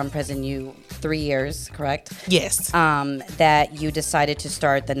released from prison, 3 years, correct? Yes. That you decided to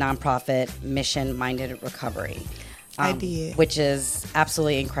start the nonprofit Mission Minded Recovery. I did. Which is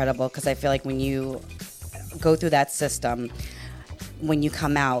absolutely incredible, because I feel like when you go through that system, when you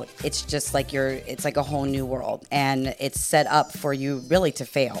come out, it's just like it's like a whole new world, and it's set up for you really to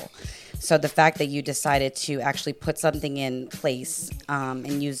fail. So the fact that you decided to actually put something in place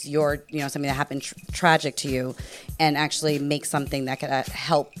and use your, something that happened tragic to you, and actually make something that could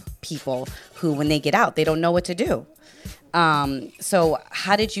help people who, when they get out, they don't know what to do. So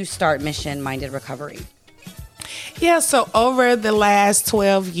how did you start Mission Minded Recovery? Yeah, so over the last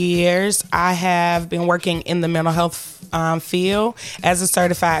 12 years, I have been working in the mental health field as a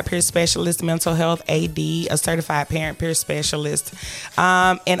certified peer specialist, mental health AD, a certified parent peer specialist.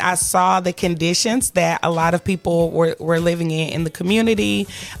 And I saw the conditions that a lot of people were living in the community,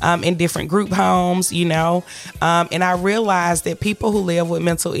 in different group homes, and I realized that people who live with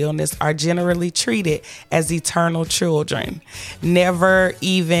mental illness are generally treated as eternal children. No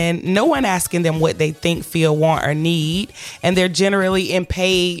one asking them what they think, feel, want, or need need, and they're generally in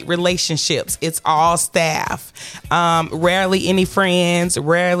paid relationships. It's all staff. Rarely any friends,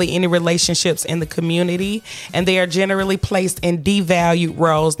 rarely any relationships in the community, and they are generally placed in devalued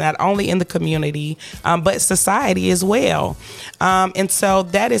roles, not only in the community, but society as well. And so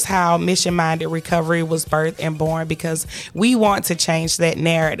that is how Mission Minded Recovery was birthed and born, because we want to change that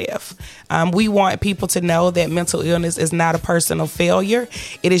narrative. We want people to know that mental illness is not a personal failure.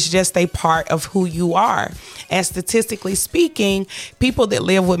 It is just a part of who you are. And statistically speaking, people that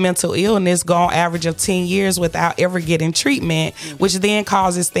live with mental illness go on average of 10 years without ever getting treatment, which then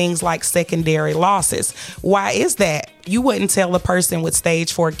causes things like secondary losses. Why is that? You wouldn't tell a person with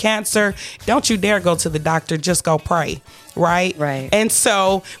stage 4 cancer, don't you dare go to the doctor, just go pray. Right? And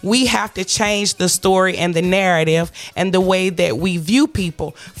so we have to change the story and the narrative and the way that we view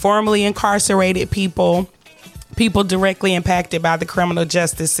people, formerly incarcerated people, people directly impacted by the criminal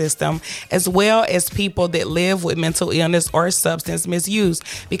justice system, as well as people that live with mental illness or substance misuse.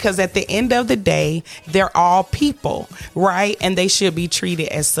 Because at the end of the day, they're all people, right? And they should be treated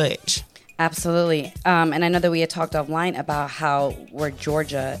as such. Absolutely. And I know that we had talked offline about how where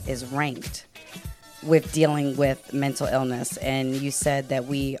Georgia is ranked with dealing with mental illness, and you said that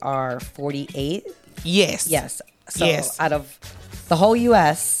we are 48. Yes. So out of the whole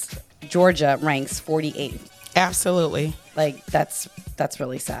U.S., Georgia ranks 48. Absolutely. Like that's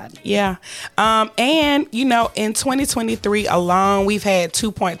really sad. Yeah. And, you know, in 2023 alone, we've had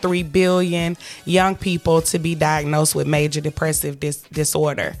 2.3 billion young people to be diagnosed with major depressive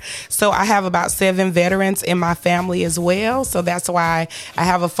disorder. So I have about 7 veterans in my family as well. So that's why I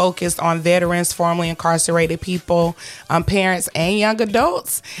have a focus on veterans, formerly incarcerated people, parents, and young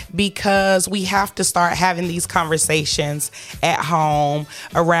adults, because we have to start having these conversations at home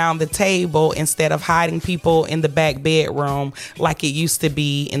around the table instead of hiding people in the back bedroom like it used to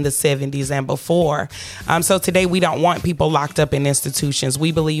be in the 70s and before. So today we don't want people locked up in institutions.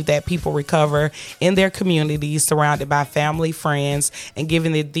 We believe that people recover in their communities, surrounded by family, friends, and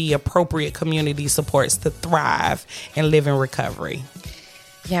given the appropriate community supports to thrive and live in recovery.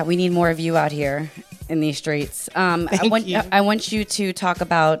 Yeah, we need more of you out here in these streets. I want you to talk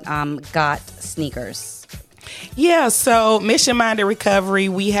about Got Sneakers. Yeah, so Mission Minded Recovery,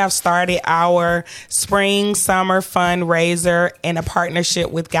 we have started our spring summer fundraiser in a partnership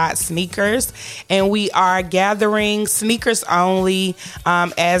with Got Sneakers, and we are gathering sneakers only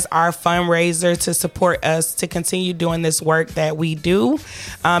as our fundraiser to support us to continue doing this work that we do,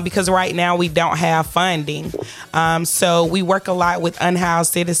 because right now we don't have funding. So we work a lot with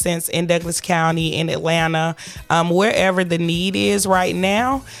unhoused citizens in Douglas County, in Atlanta, wherever the need is right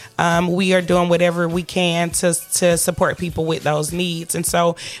now. We are doing whatever we can to support people with those needs. And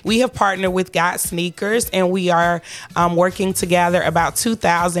so we have partnered with Got Sneakers, and we are working to gather about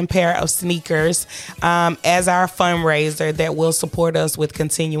 2,000 pair of sneakers as our fundraiser that will support us with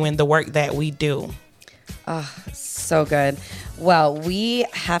continuing the work that we do. Oh, so good. Well, we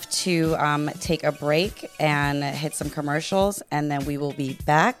have to take a break and hit some commercials, and then we will be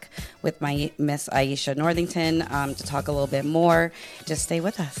back with my Miss Aisha Northington to talk a little bit more. Just stay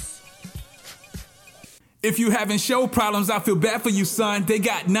with us. If you having show problems, I feel bad for you, son. They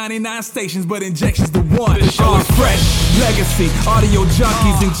got 99 stations, but injection's the one. The show is fresh. Legacy, audio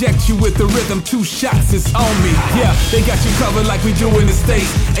junkies inject you with the rhythm. 2 shots, it's on me. Yeah, they got you covered like we do in the States.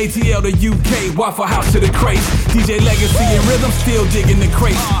 ATL to UK, Waffle House to the crates. DJ Legacy and Rhythm still digging the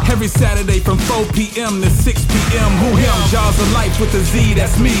crates. Every Saturday from 4 p.m. to 6 p.m. Who him? Jaws of Life with the Z,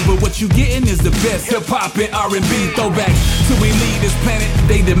 that's me. But what you getting is the best hip-hop and R&B throwbacks. Till we leave this planet,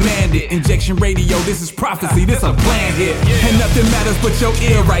 they demand it. Injection Radio, this is prophecy, this a plan here. And nothing matters but your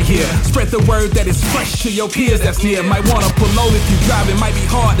ear right here. Spread the word that is fresh to your peers that's near. Might wanna pull over if you driving, might be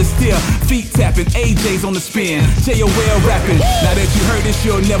hard to steer. Feet tapping, AJ's on the spin, JOL rapping. Now that you heard this,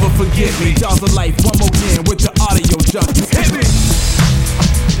 you'll never forget me. Jaws of Life, one more again with the audio junkies. Hit me!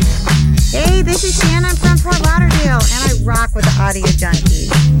 Hey, this is Shannon from Fort Lauderdale, and I rock with the Audio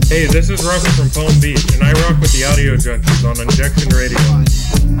Junkies. Hey, this is Russell from Palm Beach, and I rock with the Audio Junkies on Injection Radio.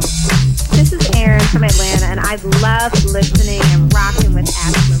 This is Erin from Atlanta, and I love listening and rocking with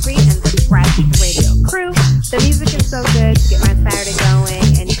Ash Marie and the Fresh Radio crew. The music is so good to get my Saturday going,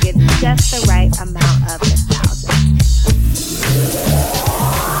 and it gives just the right amount of nostalgia.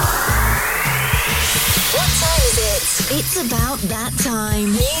 What time is it? It's about that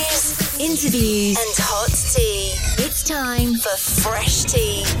time. News, interviews, and hot tea. It's time for Fresh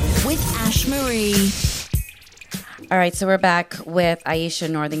Tea with Ash Marie. All right, so we're back with Aisha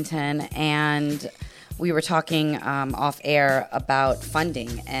Northington, and we were talking off air about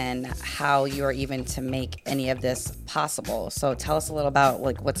funding and how you're even to make any of this possible. So tell us a little about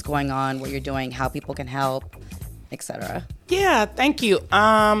like what's going on, what you're doing, how people can help. etc.? Yeah, thank you.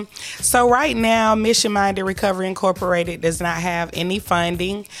 So right now, Mission Minded Recovery Incorporated does not have any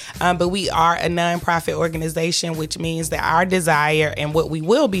funding, but we are a nonprofit organization, which means that our desire and what we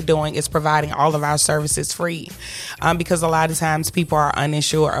will be doing is providing all of our services free, because a lot of times people are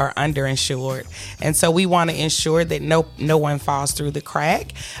uninsured or underinsured, and so we want to ensure that no one falls through the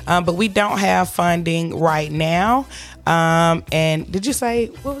crack. But we don't have funding right now. And did you say,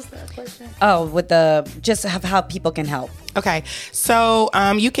 what was that question? Oh, with just how people can help. Okay, so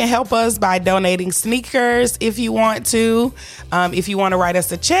you can help us by donating sneakers if you want to. If you want to write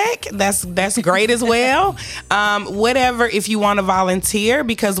us a check, that's great as well. Whatever, if you want to volunteer,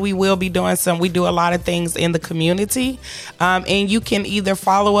 because we will be doing we do a lot of things in the community. And you can either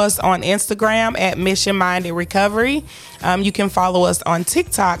follow us on Instagram at Mission Minded Recovery. You can follow us on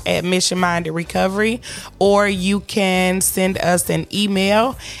TikTok at Mission Minded Recovery, or you can send us an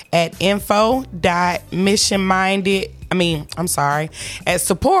email at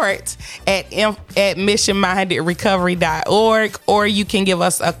support at missionmindedrecovery.org, or you can give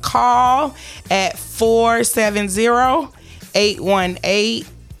us a call at 470-818.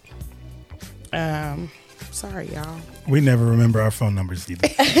 Sorry, y'all. We never remember our phone numbers either.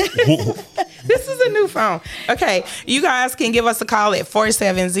 This is a new phone. Okay, you guys can give us a call at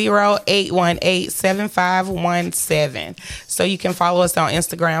 470-818-7517. So you can follow us on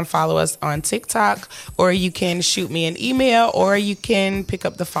Instagram, follow us on TikTok, or you can shoot me an email, or you can pick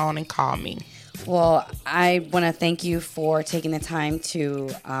up the phone and call me. Well, I want to thank you for taking the time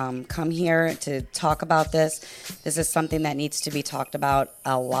to come here to talk about this. This is something that needs to be talked about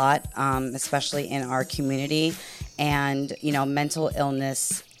a lot, especially in our community. And, mental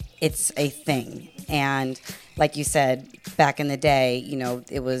illness, it's a thing. And like you said, back in the day,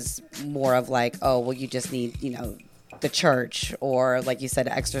 it was more of like, oh, well, you just need, the church, or like you said,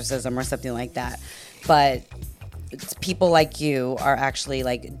 exorcism or something like that. But people like you are actually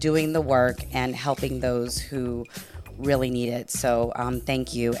like doing the work and helping those who really need it. So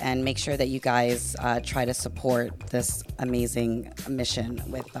thank you, and make sure that you guys try to support this amazing mission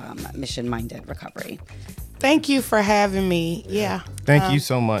with Mission Minded Recovery. Thank you for having me. Yeah. Thank you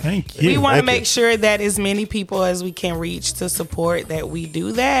so much. Thank you. We want to make sure that as many people as we can reach to support that we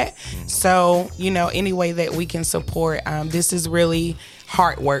do that. So, any way that we can support, this is really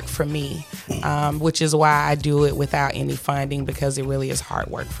hard work for me, which is why I do it without any funding, because it really is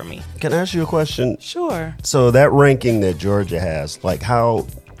hard work for me. Can I ask you a question? Sure. So that ranking that Georgia has, like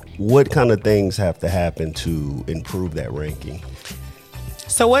what kind of things have to happen to improve that ranking?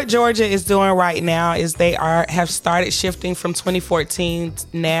 So what Georgia is doing right now is they have started shifting from 2014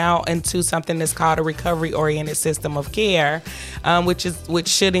 now into something that's called a recovery-oriented system of care, which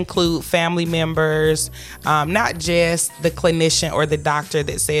should include family members, not just the clinician or the doctor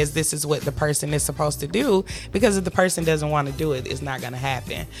that says this is what the person is supposed to do, because if the person doesn't want to do it, it's not going to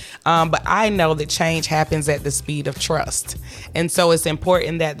happen. But I know that change happens at the speed of trust. And so it's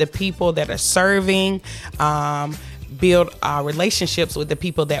important that the people that are serving build relationships with the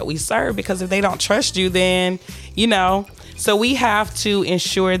people that we serve, because if they don't trust you, then, so we have to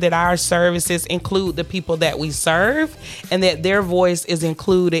ensure that our services include the people that we serve, and that their voice is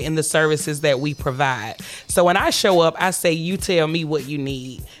included in the services that we provide. So when I show up, I say, you tell me what you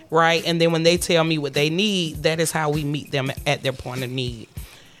need, right? And then when they tell me what they need, that is how we meet them at their point of need.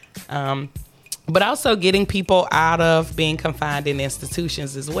 But also getting people out of being confined in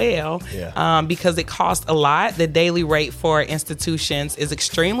institutions as well, because it costs a lot. The daily rate for institutions is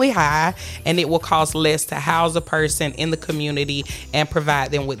extremely high, and it will cost less to house a person in the community and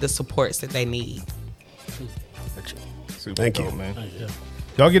provide them with the supports that they need. Super Thank dope, you, man.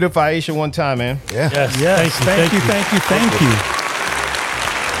 Don't get it for Aisha one time, man. Yeah. Yes. Thank you.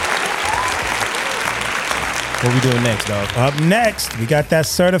 What we doing next, dog? Up next, we got that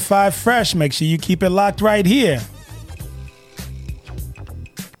Certified Fresh. Make sure you keep it locked right here.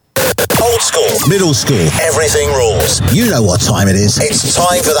 Old school, middle school, everything rules. You know what time it is. It's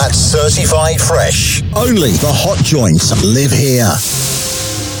time for that Certified Fresh. Only the hot joints live here.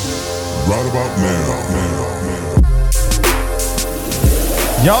 Right about now.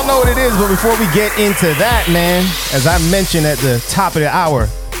 Y'all know what it is, but before we get into that, man, as I mentioned at the top of the hour,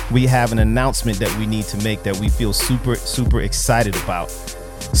 we have an announcement that we need to make that we feel super, super excited about.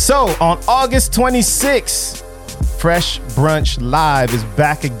 So on August 26th, Fresh Brunch Live is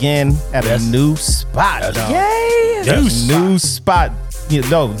back again at a new spot. Yay! New spot.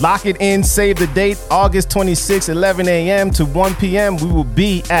 Lock it in, save the date. August 26th, 11 a.m. to 1 p.m. We will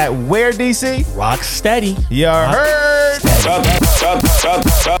be at where, DC? Rock Steady. You heard?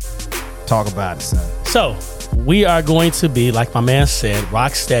 Talk about it, son. So we are going to be, like my man said,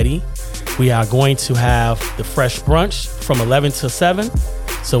 rock steady. We are going to have the Fresh Brunch from 11 to 7.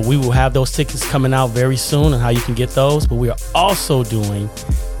 So we will have those tickets coming out very soon and how you can get those. But we are also doing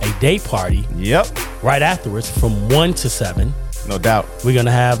a day party. Yep. Right afterwards from 1 to 7. No doubt. We're going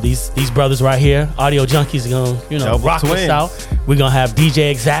to have these brothers right here. Audio Junkeez are going to, rock us out. We're going to have DJ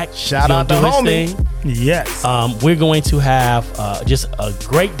Exact. Shout out to homie. Yes. We're going to have just a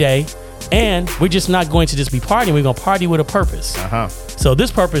great day. And we're just not going to just be partying. We're going to party with a purpose. So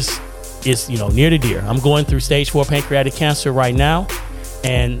this purpose is, near to dear. I'm going through stage 4 pancreatic cancer right now.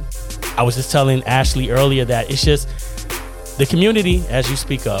 And I was just telling Ashley earlier that it's just the community, as you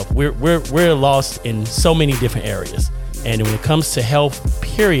speak of, we're lost in so many different areas. And when it comes to health,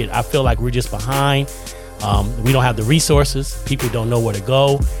 period, I feel like we're just behind. We don't have the resources. People don't know where to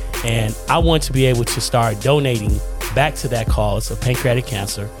go. And I want to be able to start donating back to that cause of pancreatic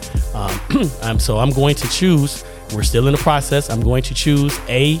cancer. So I'm going to choose, we're still in the process, I'm going to choose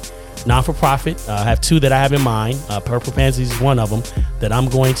a non-for-profit. I have 2 that I have in mind. Purple Pansies is one of them that I'm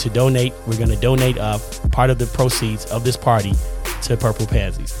going to donate. We're going to donate part of the proceeds of this party to Purple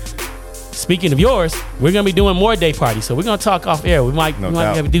Pansies. Speaking of yours, we're going to be doing more day parties. So we're going to talk off air. We might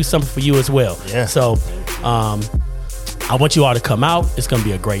have to do something for you as well. Yeah. So I want you all to come out. It's going to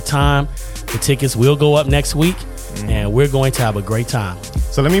be a great time. The tickets will go up next week. And we're going to have a great time.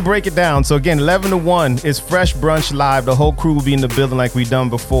 So let me break it down. So again, 11 to 1 is Fresh Brunch Live. The whole crew will be in the building like we've done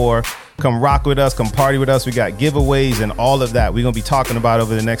before. Come rock with us, come party with us. We got giveaways and all of that we're going to be talking about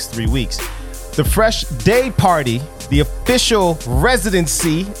over the next 3 weeks. The Fresh Day Party, the official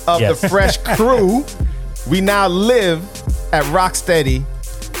residency of the Fresh crew, we now live at Rocksteady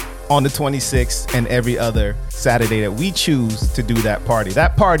on the 26th and every other Saturday that we choose to do that party.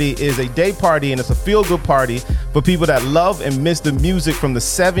 That party is a day party, and it's a feel-good party for people that love and miss the music from the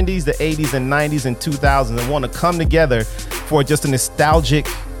 70s, the 80s, and 90s, and 2000s and want to come together for just a nostalgic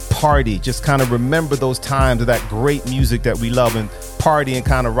party. Just kind of remember those times of that great music that we love and party and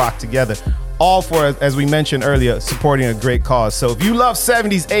kind of rock together. All for, as we mentioned earlier, supporting a great cause. So if you love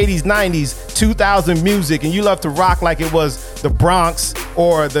 70s, 80s, 90s, 2000 music, and you love to rock like it was the Bronx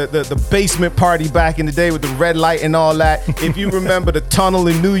or the basement party back in the day with the red light and all that, if you remember the tunnel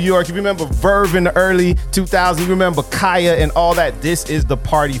in New York, if you remember Verve in the early 2000s, you remember Kaya and all that, this is the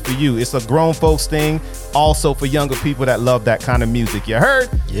party for you. It's a grown folks thing, also for younger people that love that kind of music. You heard?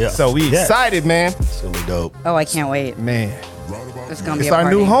 Yeah. So we excited, man. It's going to be dope. Oh, I can't wait. Man. It's gonna be our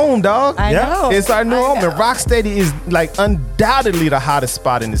new home, dog. I know. It's our new home. And Rocksteady is like undoubtedly the hottest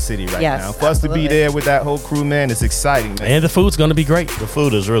spot in the city right now. For us to be there with that whole crew, man, it's exciting, man. And the food's gonna be great. The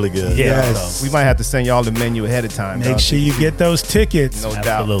food is really good. Yes. So we might have to send y'all the menu ahead of time. Make sure you get those tickets. No doubt.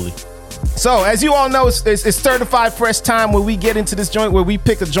 Absolutely. So, as you all know, it's certified fresh time where we get into this joint where we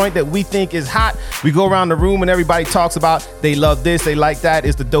pick a joint that we think is hot. We go around the room and everybody talks about they love this, they like that.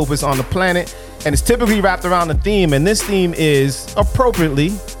 It's the dopest on the planet. And it's typically wrapped around a theme. And this theme is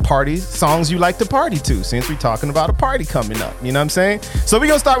appropriately parties, songs you like to party to, since we're talking about a party coming up. You know what I'm saying? So we're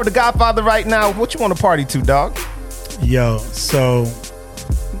going to start with The Godfather right now. What you want to party to, dog? Yo, so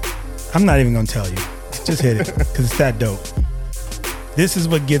I'm not even going to tell you. Just hit it because it's that dope. This is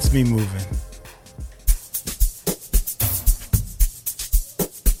what gets me moving.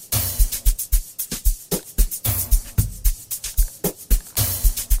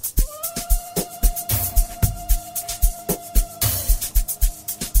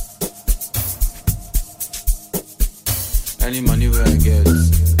 Any money where I get,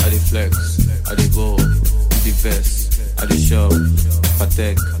 I dey flex, I dey ball, the vest, I dey shop,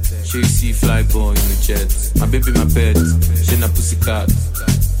 patek, she see fly boy in the jet. My baby, my pet, she na pussycat.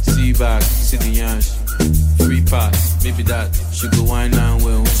 See back, see the yansh, free pass, maybe that. She go wine and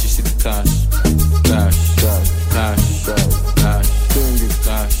well when she see the cash. Cash, cash, cash, cash,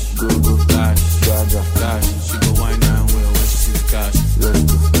 go, cash, cash. She go wine and well when she see the cash. Let's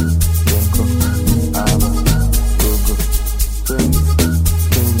go,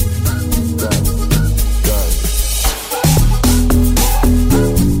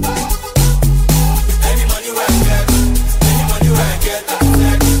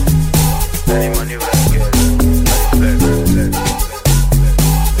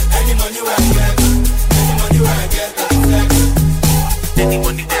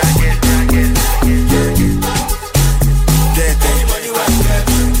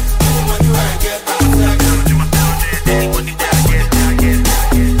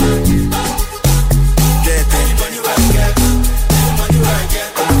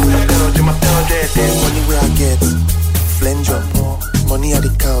 Money at the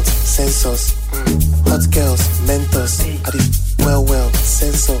count, sensors, hot girls, mentors, at the Well,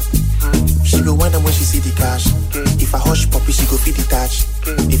 sense so. She go wonder when she see the cash. If I hush puppy, she go feed the touch.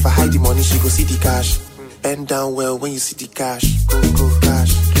 If I hide the money, she go see the cash. Bend down well when you see the cash. Go,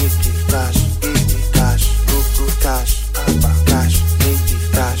 cash, cash, cash, go, cash, cash,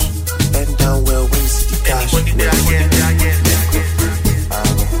 cash. Bend down well when you see the cash.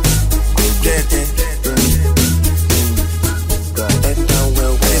 Get it. Bend down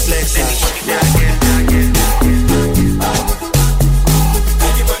well when it's like cash.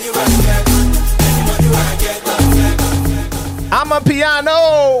 I'm a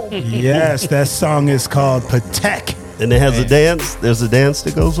piano. Yes, that song is called Patek. And it has a dance. There's a dance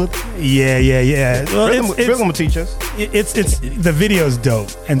that goes with it. Yeah. Well, Rhythm will teach us. It's the video's dope,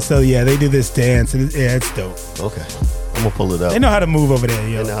 and so yeah, they do this dance, and it's dope. Okay, I'm gonna pull it up. They know how to move over there.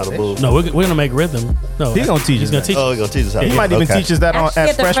 Yo. They know how to move. No, we're gonna make rhythm. No, He's gonna teach us. He's gonna teach. Oh, he's gonna teach us how. He might even teach us that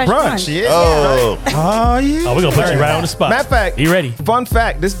at Fresh Brunch. Yeah. Oh. Oh yeah. Oh, we're gonna put you right on the spot. Matter of fact, you ready? Fun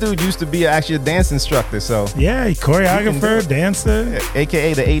fact: this dude used to be actually a dance instructor. So yeah, choreographer, dancer,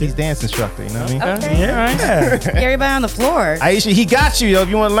 aka the '80s dance instructor. You know what I mean? Okay. Yeah. Everybody on the floor. Aisha, he got you, yo. If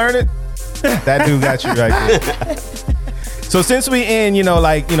you want to learn it, that dude got you right there. So since we in,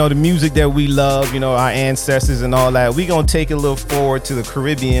 the music that we love, our ancestors and all that, we gonna take it a little forward to the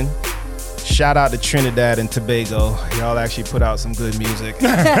Caribbean. Shout out to Trinidad and Tobago. Y'all actually put out some good music.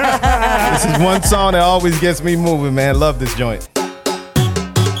 This is one song that always gets me moving, man. Love this joint.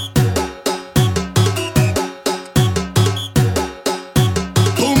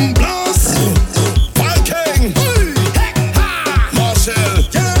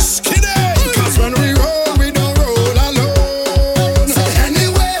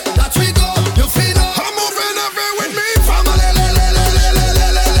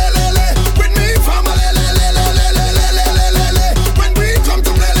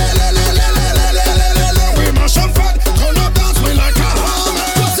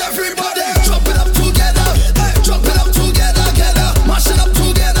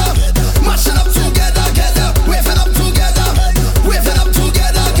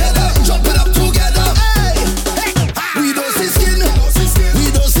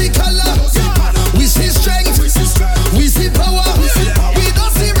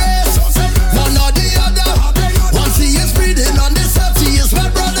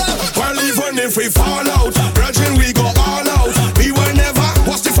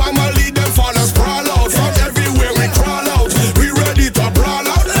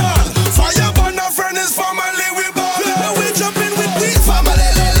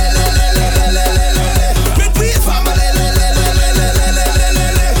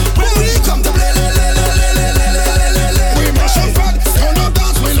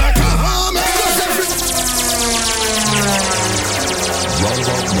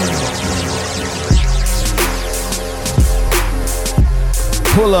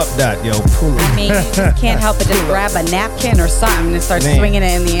 Pull up that, yo. Pull up. I mean, you can't help but just grab a napkin or something and start swinging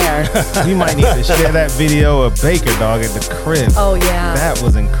it in the air. We might need to share that video of Baker, dog, at the crib. Oh, yeah. That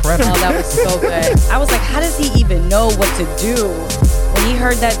was incredible. Oh, that was so good. I was like, how does he even know what to do? When he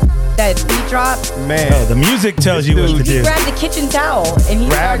heard that beat drop. Man. Oh, the music tells you what to do. He grabbed the kitchen towel and he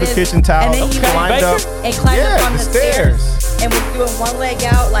grabbed started, the kitchen towel and then he climbed up. And climbed up on the stairs. And was doing one leg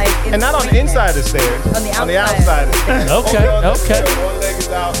out like. And not on the inside of the stairs. On the outside. On the outside of the stairs. Okay. One leg is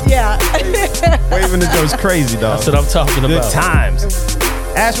out. Yeah. Waving the goes crazy, dog. That's what I'm talking about. Good times.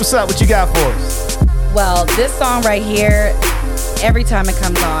 Ash, what's up? What you got for us? Well, this song right here, every time it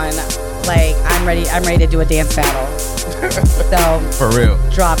comes on, like I'm ready to do a dance battle. So for real,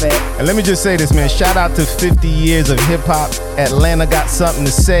 drop it. And let me just say this, man. Shout out to 50 years of hip hop. Atlanta Got Something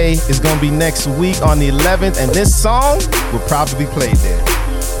to Say is gonna be next week on the 11th, and this song will probably be played there.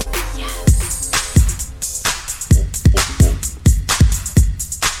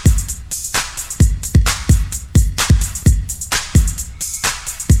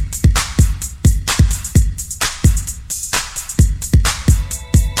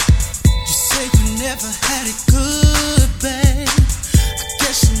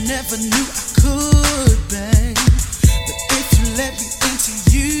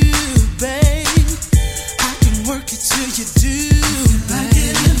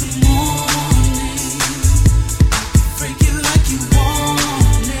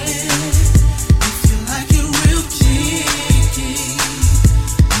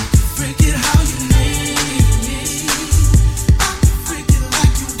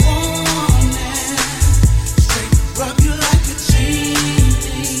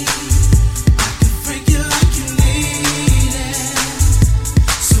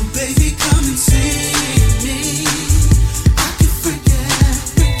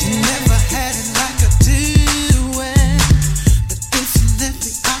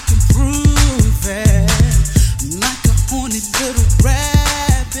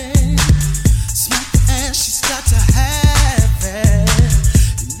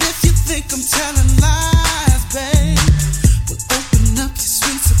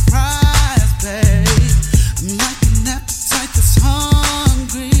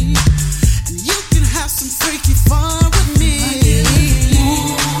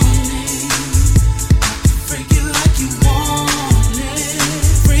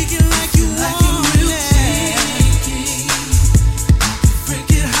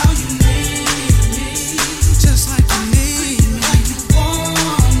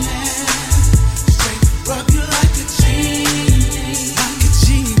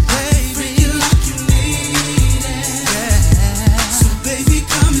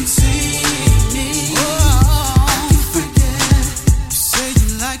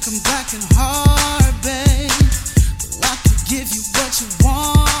 like I'm back and hard, babe. Well, I can give you what you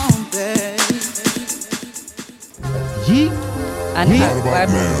want, babe. Yeet.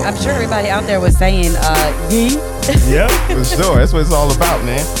 I'm sure everybody out there was saying, yee. Yep, for sure. That's what it's all about,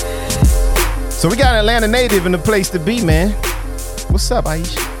 man. So we got an Atlanta native in the place to be, man. What's up,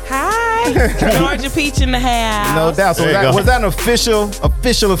 Aisha? Hi. Georgia Peach in the house. No doubt. So was that an official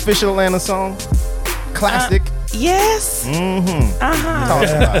Atlanta song? Classic. Yes. Mm-hmm.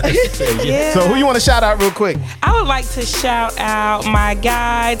 Uh-huh. Yeah. So who you want to shout out real quick? I would like to shout out my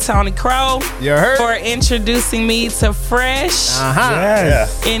guy, Tony Crow, You heard? for introducing me to Fresh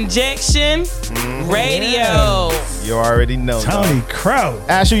Yes. Injection Radio. You already know. Tony Crow.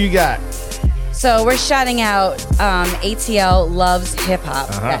 Ash, who you got? So we're shouting out ATL Loves Hip Hop.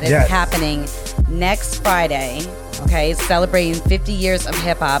 That is happening next Friday. Okay, celebrating 50 years of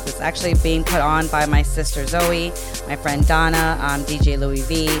hip hop. It's actually being put on by my sister Zoe, my friend Donna, DJ Louis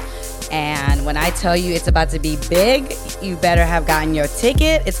V. And when I tell you it's about to be big, you better have gotten your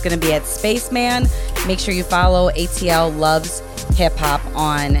ticket. It's going to be at Spaceman. Make sure you follow ATL Loves Hip Hop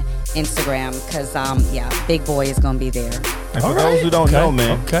on Instagram because, Big Boy is going to be there. And for those who don't know,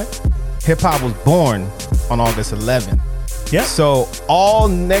 man, hip hop was born on August 11th. Yeah. So all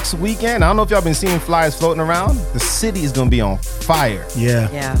next weekend, I don't know if y'all been seeing flyers floating around. The city is gonna be on fire. Yeah.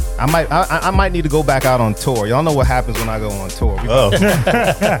 Yeah. I might need to go back out on tour. Y'all know what happens when I go on tour. All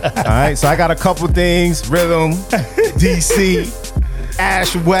right. So I got a couple things: Rhythm, DC,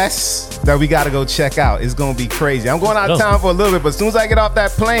 Ash West that we got to go check out. It's gonna be crazy. I'm going out of town for a little bit, but as soon as I get off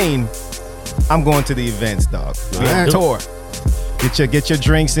that plane, I'm going to the events, dog. We on tour. Get your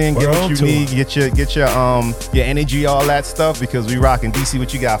drinks in, get what you need, get your energy, all that stuff, because we rocking. DC,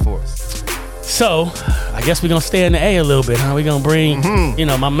 what you got for us? So, I guess we're gonna stay in the A a little bit, huh? We're gonna bring,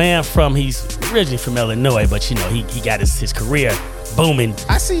 my man he's originally from Illinois, but he got his career booming.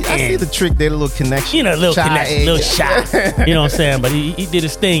 I see the trick there, the little connection. A little connection, little shot. You know what I'm saying? But he did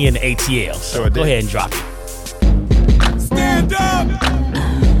his thing in the ATL. So go ahead and drop it. Stand up!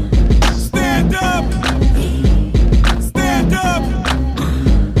 Stand up! Stand up!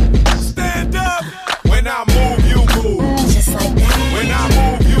 Stand up! When I move, you move. Just like that. When I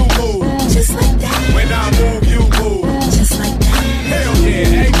move, you move. Just like that. When I move, you move. Just like that. Hell yeah.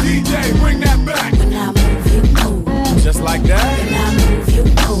 Hey, DJ, bring that back. When I move, you move. Just like that. When I move, you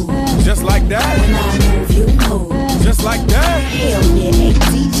move. Just like that. When I move, you move. Just like that. Hell yeah, hey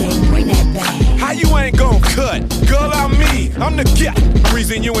DJ, bring that back. How you ain't gon' cut? Girl, I'm me. I'm the guy.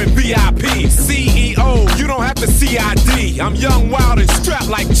 Reason you in VIP. CEO, you don't have to CID. I'm young, wild, and strapped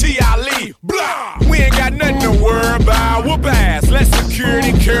like G.I. Blah! We ain't got nothing to worry about. Whoop ass. Let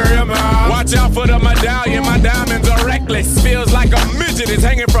security carry them out. Watch out for the medallion. My diamonds are reckless. Feels like a midget is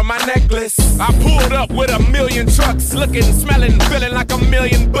hanging from my necklace. I pulled up with 1,000,000 trucks. Looking, smelling, feeling like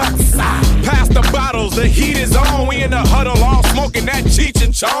 $1,000,000. Pass the bottles. The heat is on. We in the huddle all smoking that Cheech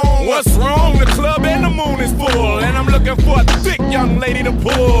and Chong. What's wrong? The club and the moon is full. And I'm looking for a thick young lady to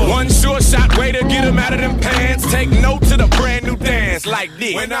pull. One short shot way to get them out of them pants. Take note to the brand new dance like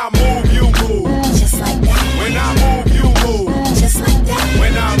this. When I move, you move. Just like that. When I move, you move. Just like that.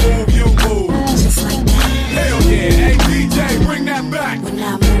 When I move, you move. Just like that. Hell yeah. Hey, DJ, bring that back. When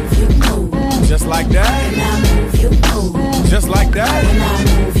I move, you move. Just like that. When I move, you move. Just like that. When I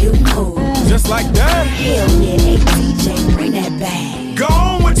move, you move. Just like that. Hell yeah, hey DJ, bring that back. Go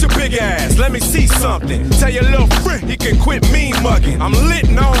on with your big ass, let me see something. Tell your little friend he can quit mean mugging. I'm lit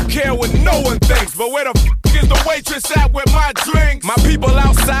and I don't care what no one thinks. But where the is the waitress at with my drinks? My people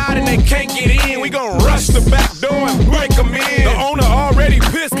outside and they can't get in. We gon' rush the back door and break them in. The owner already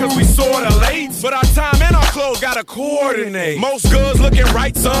pissed cause we sorta late. But our time and our clothes gotta coordinate. Most girls looking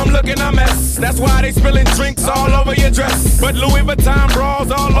right, some looking a mess. That's why they spilling drinks all over your dress. But Louis Vuitton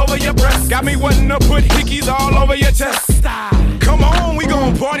bras all over your breast. Got me wanting to put hickeys all over your chest. Come on, we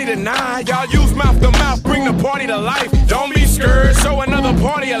gon' party tonight. Y'all use mouth to mouth, bring the party to life. Don't be scared, show another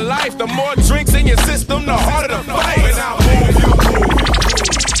party of life. The more drinks in your system, the harder the fight. When I move, you move.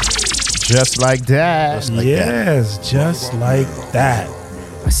 Just like that. Just like that.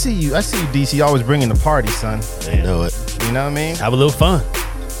 I see you, DC, always bringing the party, son. I know it. You know what I mean? Have a little fun.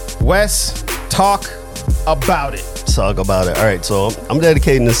 Wes, talk about it. Talk about it. All right, so I'm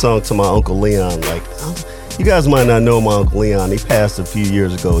dedicating this song to my Uncle Leon. Like, you guys might not know my Uncle Leon. He passed a few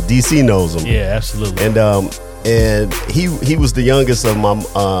years ago. DC knows him. Yeah, absolutely. And he was the youngest of my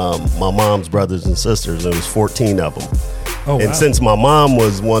mom's brothers and sisters. There was 14 of them. Oh, and wow. since my mom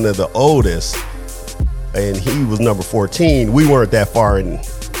was one of the oldest, and he was number 14, we weren't that far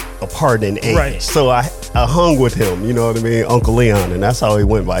apart in age. Right. So I hung with him, you know what I mean, Uncle Leon, and that's how he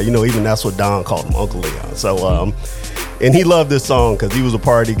went by. Even that's what Don called him, Uncle Leon. So and he loved this song because he was a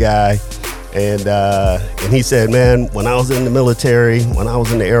party guy. And he said, man, when I was in the military, when I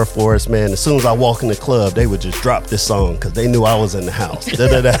was in the Air Force, man, as soon as I walk in the club, they would just drop this song because they knew I was in the house.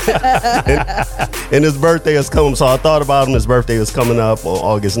 and his birthday is coming, so I thought about him. His birthday was coming up on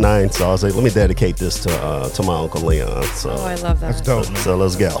August 9th, so I was like, let me dedicate this to my Uncle Leon. So, I love that. That's dope, man. So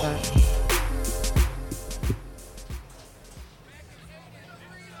let's go.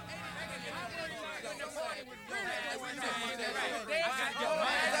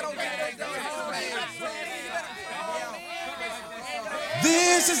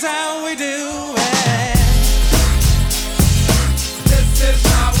 This is how we do it. This is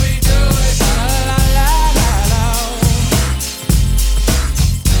how we do it. La la la la la.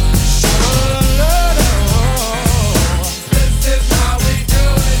 La la la. This is how we do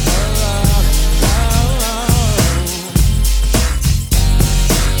it.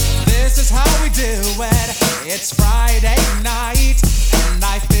 This is how we do it. It's Friday night and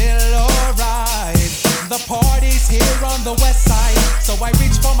I feel alright. The party's here on the west side, so I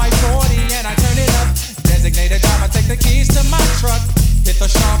reach for my 40 and I turn it up. Designated driver, take the keys to my truck. Hit the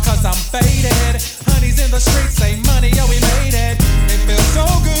shop cause I'm faded. Honey's in the streets, say money, yo, we made it. It feels so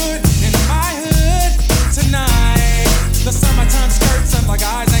good in my hood tonight. The summertime skirts and the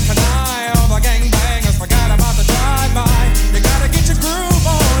guys ain't canine. All the gangbangers forgot about the drive-by. You gotta get your groove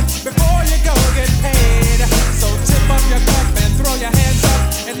on before you go get paid. So tip up your cup and throw your hands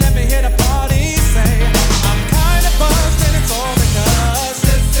up and let me hear the party say, I'm kinda buzzed and it's all because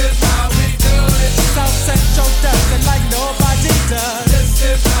this is how we do it. South Central does it like nobody does. This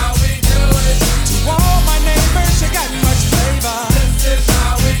is how we do it. To all my neighbors, you got much flavor. This is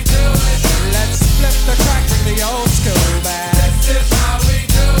how we do it. Let's flip the track, bring the old school back. This is how we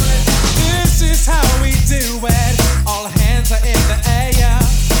do it. This is how we do it. All hands are in the air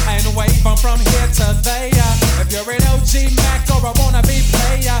and wave from here to there. If you're an OG Mac or a wannabe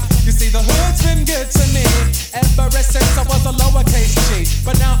player, you see the hood's been good to me ever since I was a lowercase G.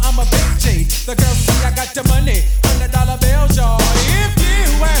 But now I'm a big G. The girls see I got the money, $100 bills, y'all. If you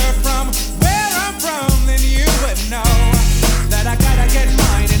were from where I'm from, then you would know that I gotta get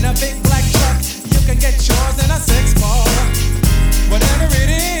mine in a big black truck. You can get yours in a 6-4. Whatever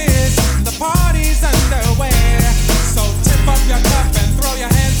it is, the party's underway. So tip up your cup and throw your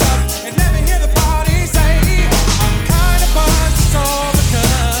hands up and let me hear the party say, I'm kinda buzzed, it's all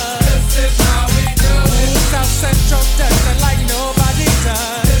because this is how we do it. South Central does it like nobody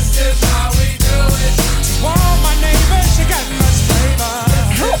does. This is how we do it. To all my neighbors, you got much flavor.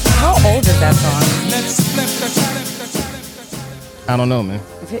 How old is that song? Let's flip the I don't know, man.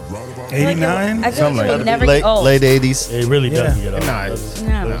 89? I feel Something like like it that. never gets old. Late 80s. It really doesn't get old. Nah,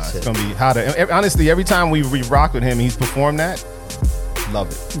 No. it's gonna be hotter. Honestly, every time we rock with him, he's performed that. Love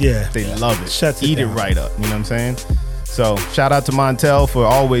it. Yeah. They love it. Shuts it Eat it down. right up. You know what I'm saying? So shout out to Montel for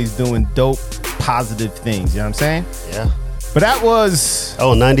always doing dope, positive things. You know what I'm saying? Yeah. But that was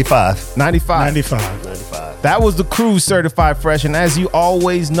 95. 95. 95. That was the crew Certified Fresh. And as you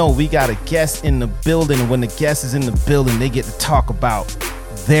always know, we got a guest in the building. And when the guest is in the building, they get to talk about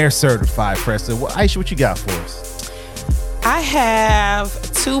their Certified Fresh. So, Aisha, what you got for us? I have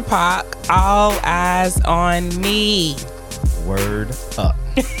Tupac, All Eyes on Me. Word up.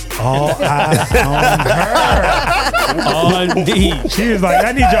 All eyes on her. On me. She was like,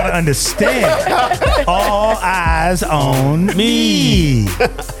 I need y'all to understand. All eyes on me. I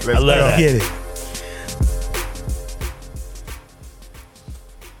love that. Get it.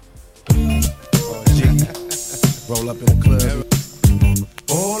 Roll up in the club.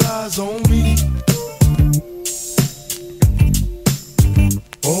 All eyes on me.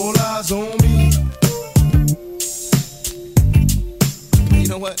 All eyes on me. You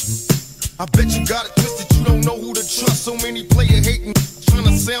know what? I bet you got it twisted. You don't know who to trust. So many player hating, trying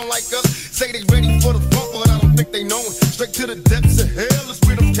to sound like us. Say they ready for the funk, but I don't think they know it. Straight to the depths of hell is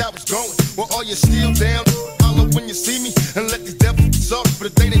where them cowards going. Well, are you still down? Holler when you see me and let these devils suck.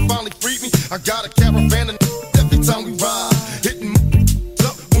 But the day they finally freed me, I got a caravan and every time we ride, hitting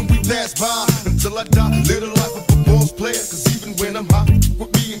up when we pass by until I die. Live the life of a boss player, cause even when I'm high,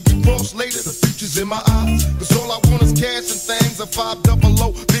 with me and get crossed later, the future's in my eyes. Cause all I want is cash and things. A 5 double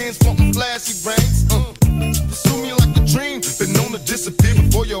O, Benz wanting flashy rings. Pursue me like a dream, been known to disappear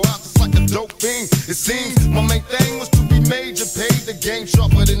before your eyes. It's like a dope fiend. It seems my main thing was to be major, paid the game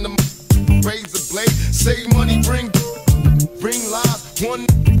sharper than the razor blade. Save money, bring lies. One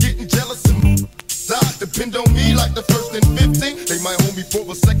getting jealous and die. Depend on me like the first and 15. They might hold me for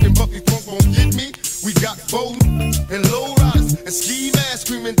a second, but these folks won't get me. We got foes and low riders and ski masks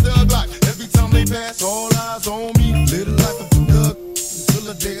screaming thug life. Every time they pass, all eyes on me. Little life of a thug.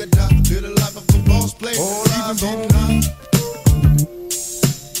 till the day I die. Live the life of a boss player. All eyes on me.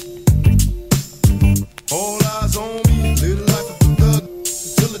 All eyes on me. Live the life of a thug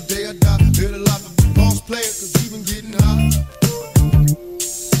till the day I die. Live the life of a boss player, cause even getting high.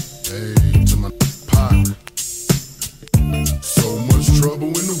 Hey, to my pocket. So much trouble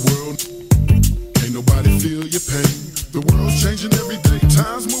in the world. Ain't nobody feel your pain. The world's changing every day.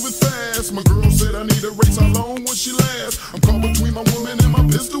 Time's moving fast. My girl said I need a race. How long will she last? I'm caught between my woman and my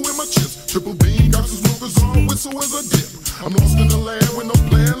pistol and my chips. Triple beam, got some smokers on, whistle as I dip. I'm lost in the land with no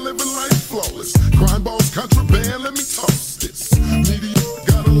plan, living life flawless. Crime balls, contraband, let me toss this. Media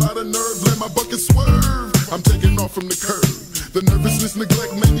got a lot of nerve, let my bucket swerve. I'm taking off from the curb. The nervousness,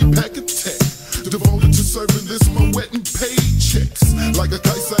 neglect made me pack a tech. Devoted to serving this, my wet and paychecks. Like a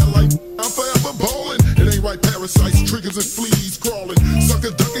kite satellite, I'm forever ballin'. It ain't right, parasites, triggers and fleas crawling.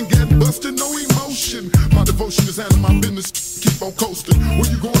 Sucker ducking, get busted, no emotion. My devotion is handling my business, keep on coasting. Where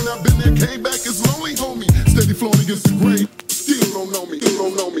you going, I've been there, came back, it's lonely, homie. Steady flowing against the grade, still don't know me, you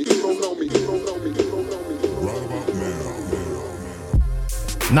don't know me, you don't know me, you don't know me, you don't know me. Right about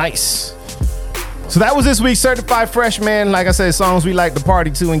now. Nice. So that was this week's Certified Freshman. Like I said, songs we like to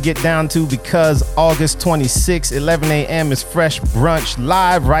party to and get down to, because August 26, 11 a.m. is Fresh Brunch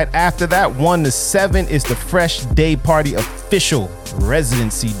Live. Right after that, 1 to 7 is the Fresh Day Party official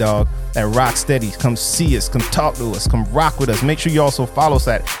residency, dog. At Rocksteady. Come see us, come talk to us, come rock with us. Make sure you also follow us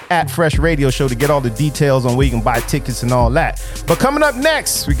at Fresh Radio Show to get all the details on where you can buy tickets and all that. But coming up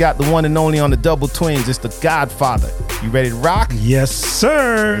next, we got the one and only on the Double Twins. It's the Godfather. You ready to rock? Yes,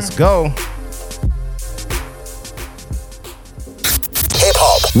 sir. Let's go.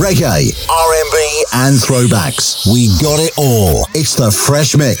 Hip-hop, reggae, R&B, and throwbacks. We got it all. It's the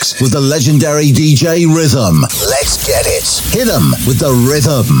Fresh Mix with the legendary DJ Rhythm. Let's get it. Hit 'em with the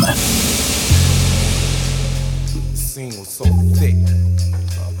rhythm. Scene was so thick.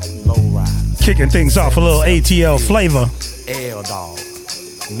 Low rise. Kicking things off a little ATL flavor. L dog.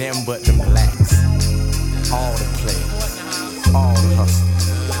 Nothing but them blacks. All the play. All the hustle.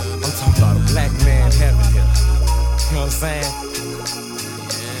 I'm talking about a black man heaven here. You know what I'm saying?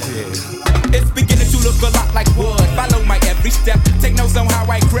 It's beginning to look a lot like wood. Follow my every step. Take notes on how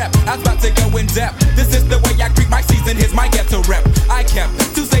I crept. I was about to go in depth. This is the way I greet my season. Here's my ghetto rep. I kept,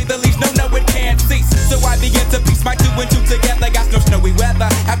 to say the least, no, it can't cease. So I begin to piece my 2 and 2 together. Got no snowy weather.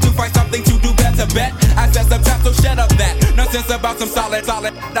 Have to find something to do better. Bet I said some time, so shut up that. Nonsense about some solid.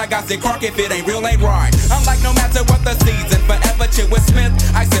 I got sick crunk. If it ain't real, ain't right. I'm like, no matter what the season, forever chill with Smith.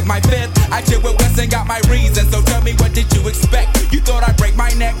 I sip my fifth. I chill with West and got my reason. So tell me, what did you expect? You thought I'd break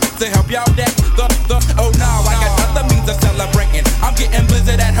my neck to help y'all deck? Oh no, I got other means of celebrating. I'm getting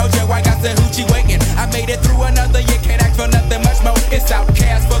blizzard at Hojo, I got the hoochie waiting. I made it through another year, can't ask for nothing much more. It's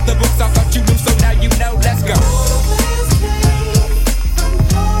outcast for the books, I thought you knew, so now you know, let's go.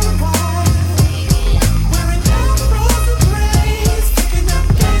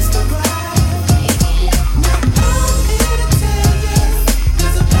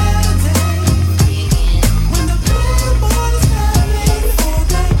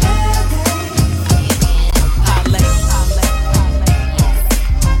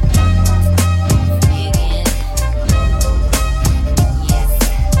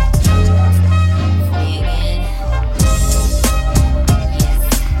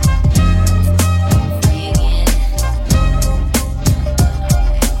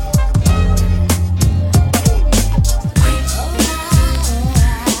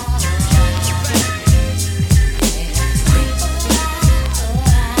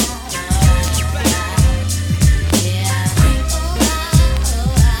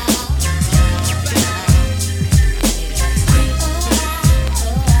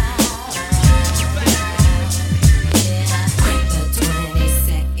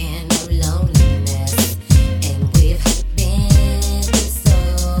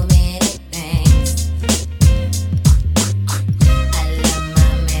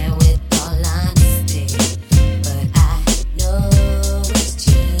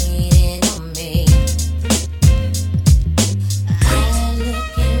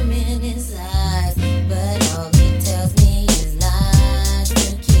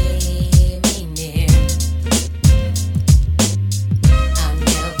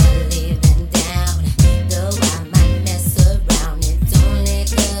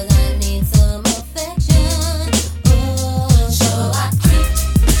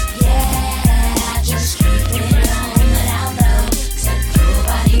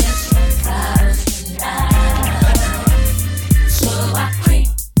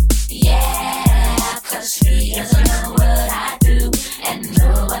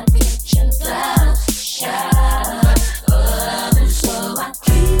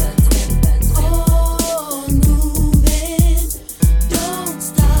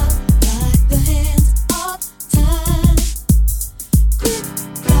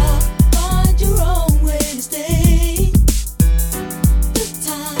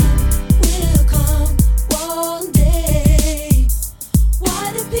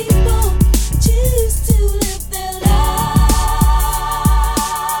 people choose to live their lives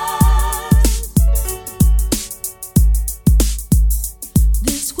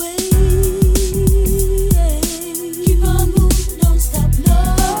this way. Keep on moving, don't stop, no.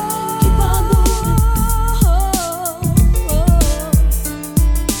 Keep on moving.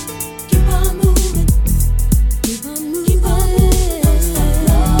 Keep on moving. Keep on moving. Keep on moving, don't stop,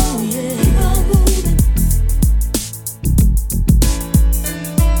 no. Keep on moving.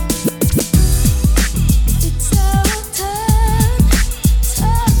 It's our time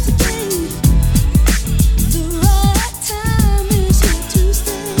to breathe. The right time is here to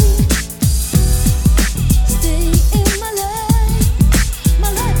stay. Stay in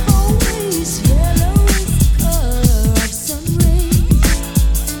my life always. Yellow is the color of sun rays.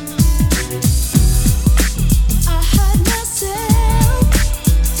 I hide myself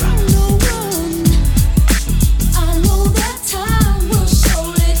from no one. I know that time will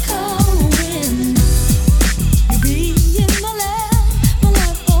surely come when you be in my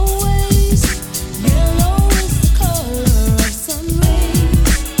life always. Yellow is the color of sun rays.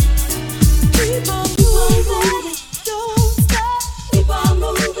 Keep on moving, don't stop. Keep on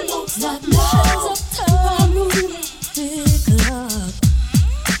moving, don't stop. No hands up, keep on moving, pick it up.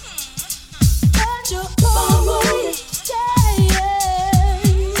 And you're keep on moving,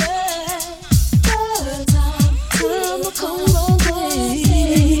 the time will come one day.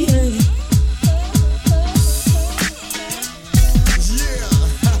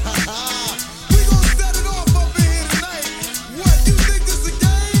 We gon' set it off up in here tonight. What, you think this a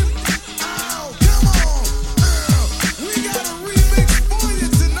game? Oh, come on. We got a remix for you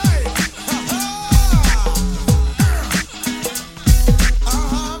tonight.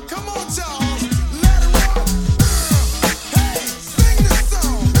 Come on, Charles. Let it rock. Hey, sing this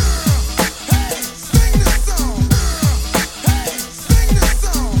song. Hey, sing this song. Hey, sing this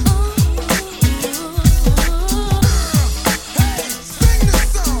song. Hey, sing this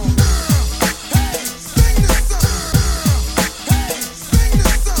song. Hey, sing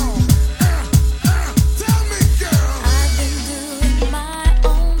this song. Tell me, girl. I've been doing my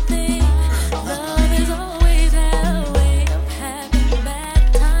own thing. Love is always had a way of having bad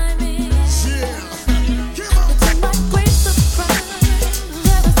timing. It's been my great surprise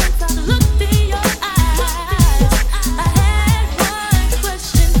ever since I looked in your eyes. I had one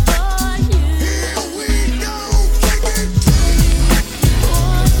question for you. Here we go. Kick it.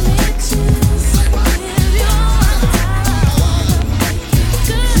 Want me to give you my time?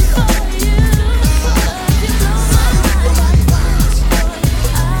 Good for you. Love you, blow my mind.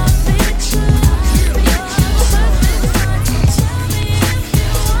 I'll be true. You're the perfect one. Tell me if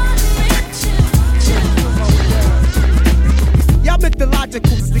you want me to. Y'all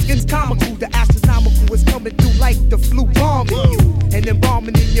mythological, this thing's comical. The astronomical is coming through like the flu bombing you. And then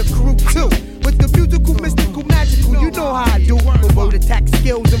bombing in your crew too. With the musical, mystical, magical, you know how I do. With word attack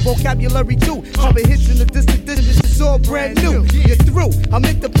skills and vocabulary too. Common hits in the distant distance, it's all brand new. You're through. I'm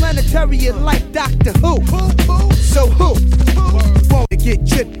interplanetary and like Doctor Who. So who? Want to get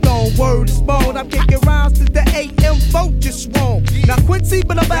chipped on, word is bone. I'm kicking rounds to the AM vote just wrong. Now Quincy,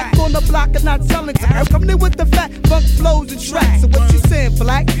 but I'm back on the block and not selling. I'm coming in with the fat funk flows and tracks. So what you saying,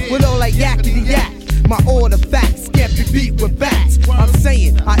 black? With all that yakety yak. My order facts can't be beat with bats. I'm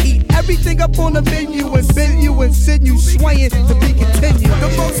saying I eat everything up on the menu and bend you and send you swaying to be continued. The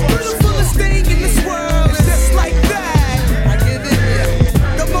most beautifulest thing in this world is just like that. I get it,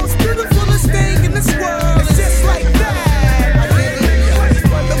 yeah. The most beautifulest thing in this world is just like that. I get it, yeah.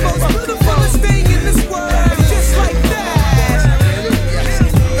 The most beautifulest thing in this world is just like that. I get it,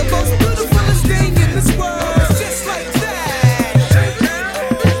 yeah. The most beautifulest thing in this world is just like that.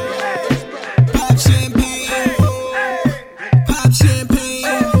 Pop champagne. Pop champagne.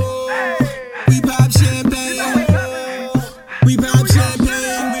 We pop champagne. We pop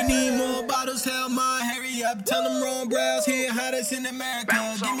champagne. We need more bottles, hell,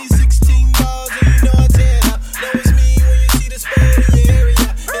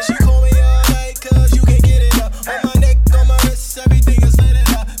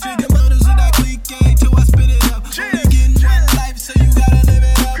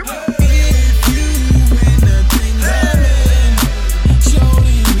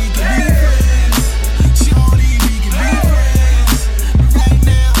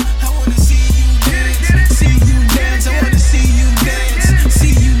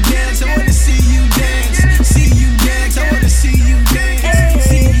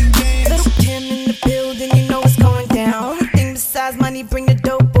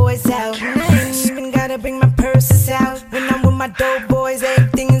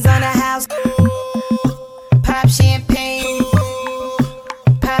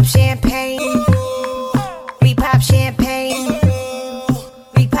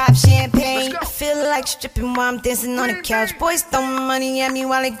 couch, dripping while I'm dancing on the couch. Boys throwing money at me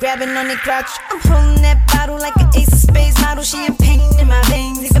while they grabbing on their crotch. I'm holding that bottle like an ace of spades model. She in pain in my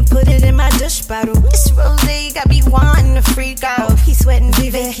veins, even put it in my douche bottle. This rosé got me wanting to freak out. He sweating,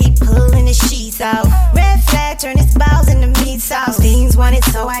 vivid, he pulling his sheets out. Red flag, turn his balls into meat sauce. Things want it,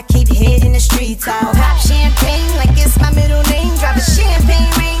 so I keep hitting the streets out. Pop champagne like it's my middle name. Drop a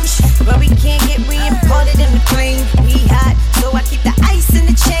champagne range, but we can't get re-imported in the plane. We hot, so I keep the ice in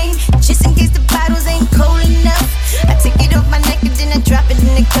the chain, just in case the bottles ain't cold enough. I take it off my neck and then I drop it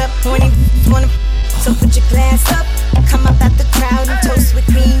in the cup. Horny wanna, so put your glass up. Come up out the crowd and toast with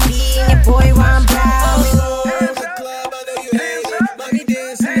Queen Bee and your boy Ron Brown. Mommy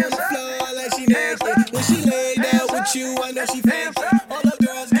dancing on the floor like she naked. When she lay down with you, I know she fake it. All the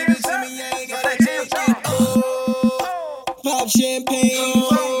girls give it to me, I ain't gotta take it. Oh, pop champagne.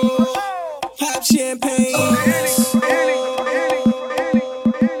 Pop champagne.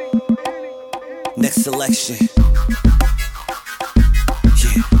 Next selection.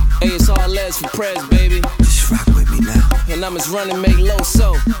 Hey, it's all Les for press, baby. Just rock with me now. And I'm just running, make low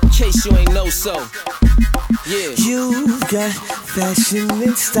so, in case you ain't know so. Yeah. You got fashion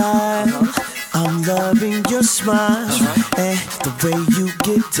and style. I'm loving your smile and the way you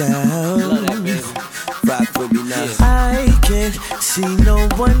get down. Love that, baby. Rock with me now. I can't see no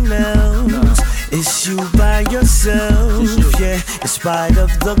one else. It's you by yourself, yeah, in spite of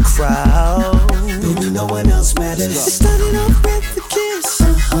the crowd. Baby, no one else matters. It started off with a kiss,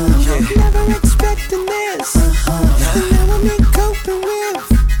 never expecting this. And now I'm in coping with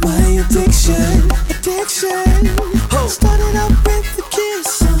my addiction. Started off with a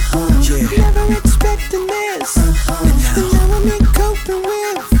kiss, never expecting this. And now I'm in coping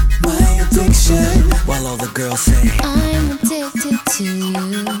with my addiction. While all the girls say, I'm addicted to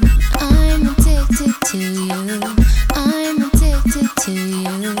you. I'm addicted to you. I'm addicted to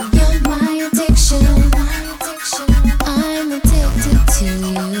you. You're my addiction. I'm addicted to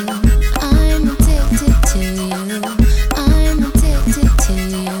you. I'm addicted to you. I'm addicted to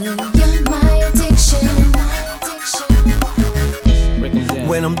you. You're my addiction.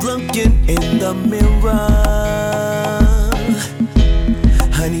 when I'm looking in the mirror,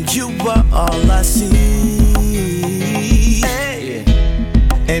 honey, you are all I see.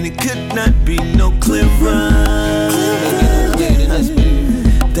 And it could not be no clearer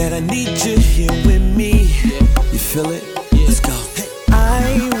that I need you here with me. You feel it? Let's go.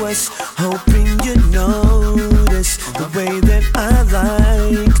 I was hoping you'd notice the way that I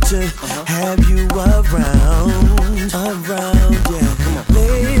like to have you around, yeah.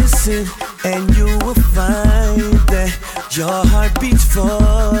 Listen, and you will find that your heart beats for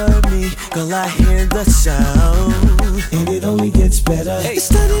me. Girl, I hear the sound, and it only gets better. It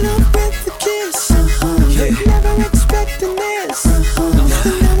started off with a kiss, never expecting this. And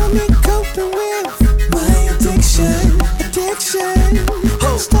now I'm in coping with my addiction.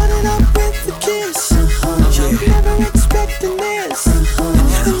 Started off with a kiss, never expecting this.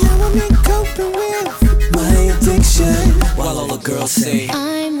 And now I'm in coping with my addiction. While all the girls say,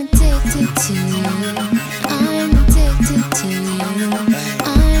 I'm addicted to you. I'm addicted to you.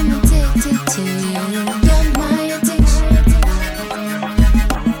 I'm addicted to you. You're my addiction.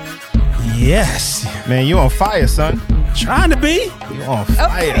 Yes. Man, you on fire, son. Trying to be. You on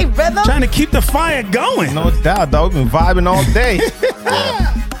fire. Okay, rhythm. Trying to keep the fire going. No doubt, dog. We've been vibing all day.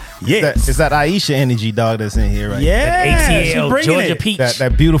 Yes. It's that Aisha energy, dog, that's in here right Yeah, ATL, Georgia Peach.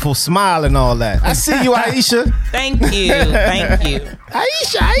 That beautiful smile and all that. I see you, Aisha. Thank you. Thank you.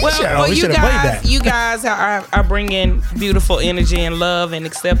 Aisha. Well, you guys are bringing beautiful energy and love and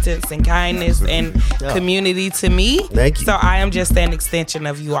acceptance and kindness and community to me. Thank you. So I am just an extension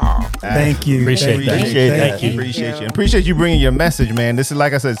of you all. Thank you. Appreciate you. Appreciate you bringing your message, man. This is,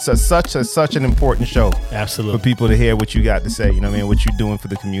 like I said, such an important show. Absolutely. For people to hear what you got to say, you know what I mean? What you're doing for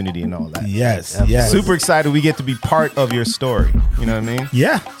the community and all that. Yes. Super excited we get to be part of your story. You know what I mean?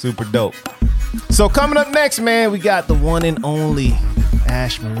 Yeah. Super dope. So coming up next, man, we got the one and only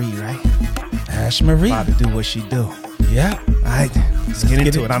Ash Marie, right? Ash Marie. About to do what she do. Yeah. All right. Let's get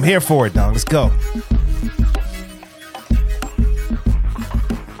into it. I'm here for it, dog. Let's go.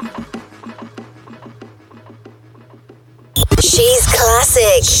 She's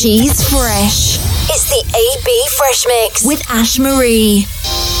classic. She's fresh. It's the AB Fresh Mix with Ash Marie.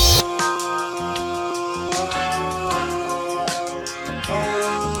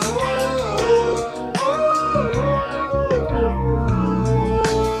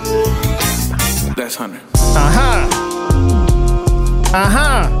 That's 100.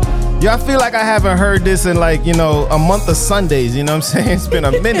 Yeah, I feel like I haven't heard this in like, a month of Sundays. You know what I'm saying? It's been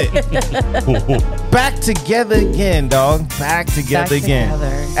a minute. Back together again, dog. Back together again.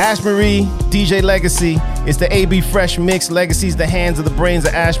 Ash Marie, DJ Legacy. It's the AB Fresh Mix. Legacy's the hands of the brains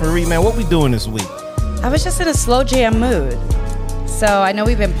of Ash Marie. Man, what we doing this week? I was just in a slow jam mood. So I know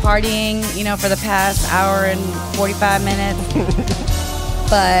we've been partying, for the past hour and 45 minutes.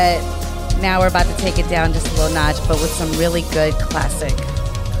 But now we're about to take it down just a little notch, but with some really good classic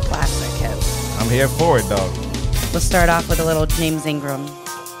hits. I'm here for it, dog. We'll start off with a little James Ingram,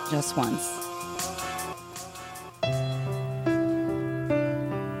 Just Once.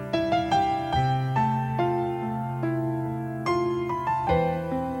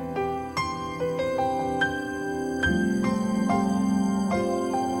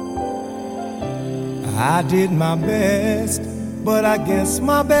 I did my best, but I guess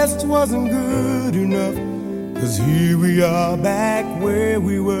my best wasn't good enough. 'Cause here we are back where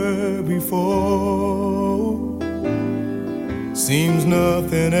we were before. Seems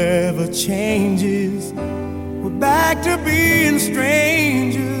nothing ever changes. We're back to being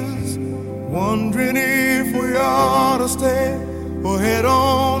strangers, wondering if we ought to stay or head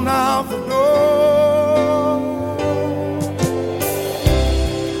on out the door.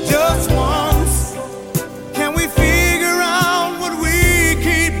 Just once, can we figure out what we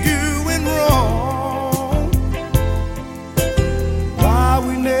keep doing wrong? Why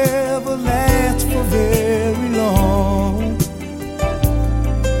we never last for very long?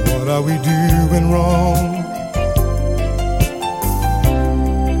 What are we doing wrong?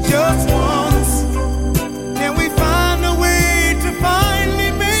 Just once, can we find a way to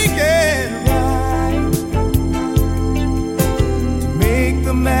finally make it right? To make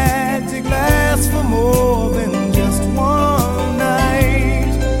the magic last for more than just one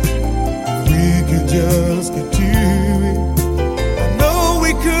night. If we could just get to it, I know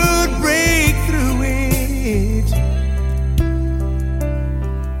we could break through it.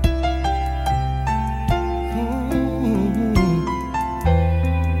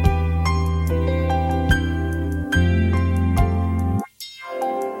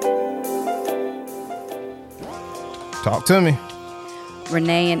 Talk to me.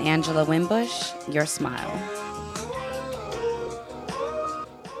 Renee and Angela Winbush, Your Smile.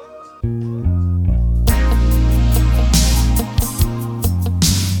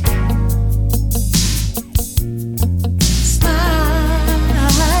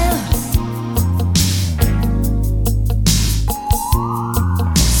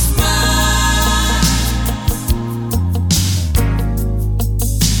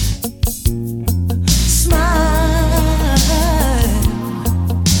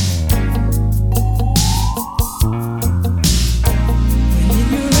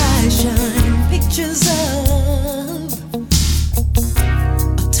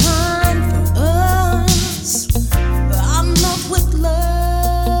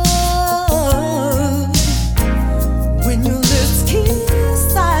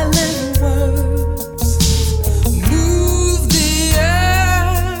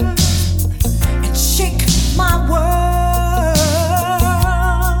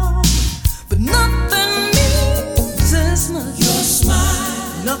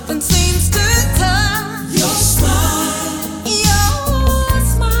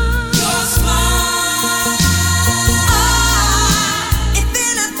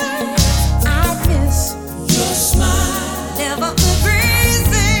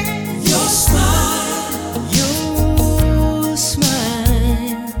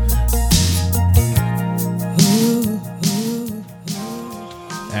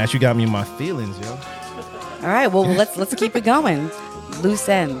 You got me in my feelings, yo. All right, well let's keep it going. Loose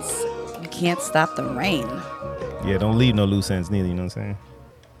ends. You can't stop the rain. Yeah, don't leave no loose ends neither. You know what I'm saying?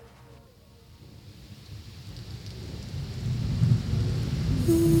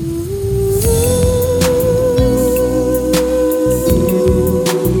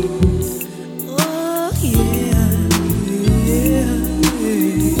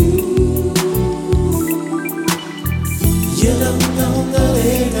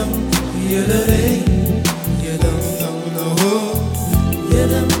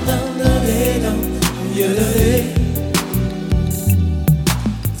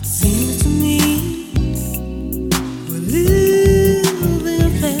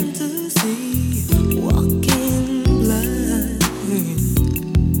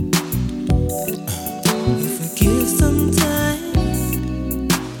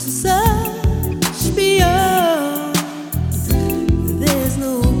 There's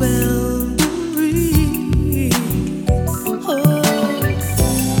no boundary.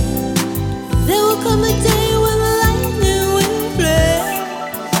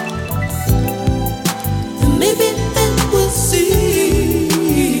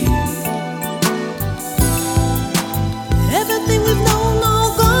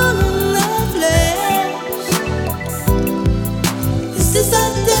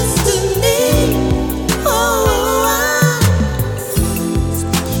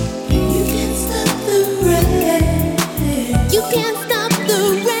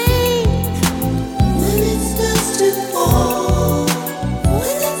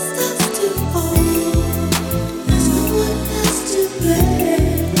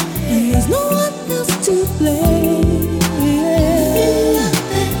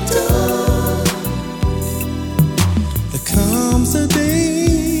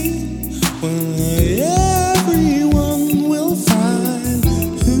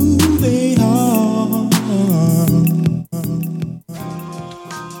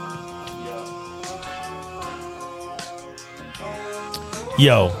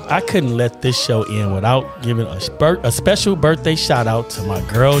 Yo, I couldn't let this show end without giving a special birthday shout out to my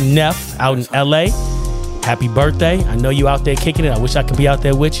girl Neff out in LA. Happy birthday. I know you out there kicking it. I wish I could be out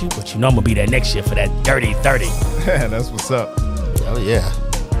there with you, but you know I'm going to be there next year for that dirty 30. That's what's up. Oh, yeah.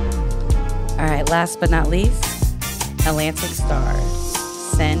 All right, last but not least, Atlantic Stars.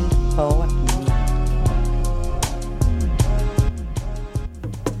 Send for me.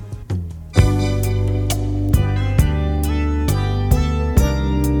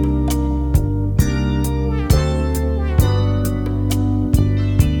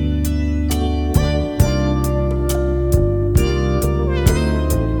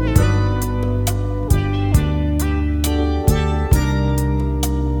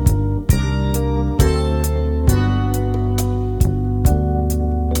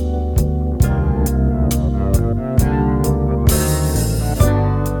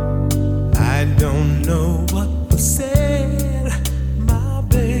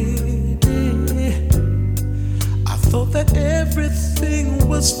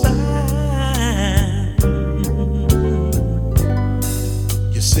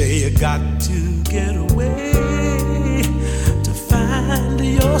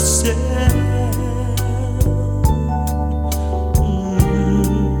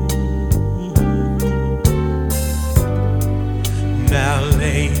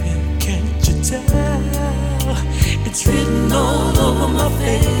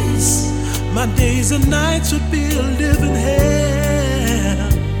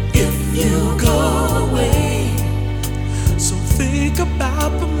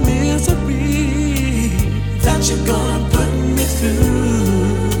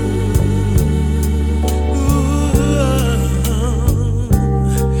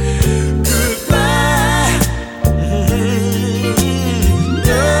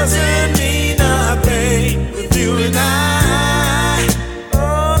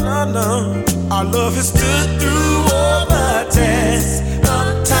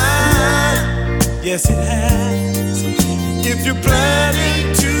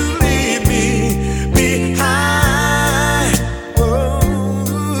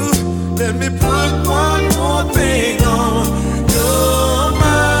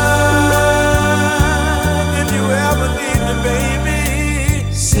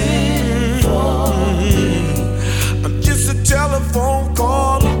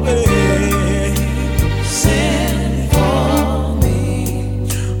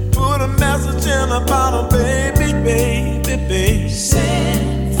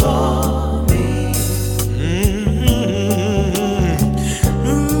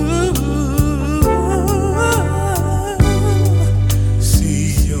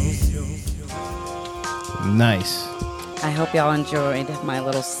 Nice. I hope y'all enjoyed my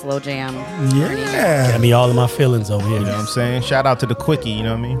little slow jam. Yeah. Got me all of my feelings over here. You know what I'm saying? Shout out to the quickie, you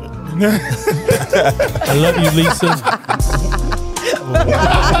know what I mean? I love you, Lisa.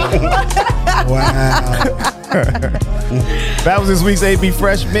 Wow. That was this week's AB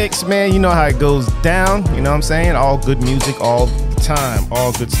Fresh Mix, man. You know how it goes down. You know what I'm saying? All good music all the time.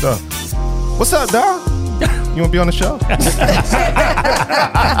 All good stuff. What's up, dog? You want to be on the show?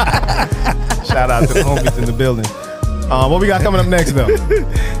 Shout out to the homies in the building. What we got coming up next, though?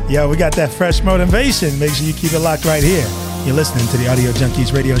 Yo, we got that fresh motivation. Make sure you keep it locked right here. You're listening to the Audio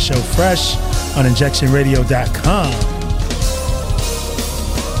Junkeez radio show Fresh on injectionradio.com.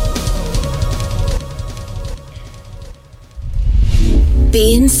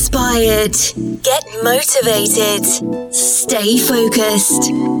 Be inspired. Get motivated. Stay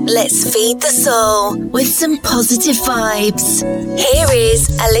focused. Let's feed the soul with some positive vibes. Here is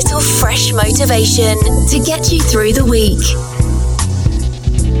a little fresh motivation to get you through the week.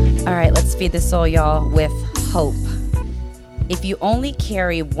 All right, let's feed the soul, y'all, with hope. If you only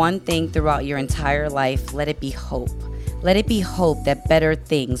carry one thing throughout your entire life, let it be hope. Let it be hope that better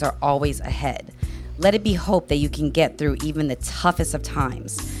things are always ahead. Let it be hope that you can get through even the toughest of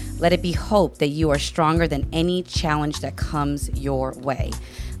times. Let it be hope that you are stronger than any challenge that comes your way.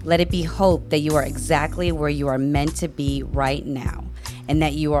 Let it be hope that you are exactly where you are meant to be right now, and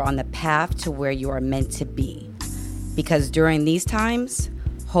that you are on the path to where you are meant to be. Because during these times,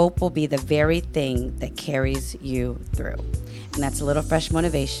 hope will be the very thing that carries you through. And that's a little fresh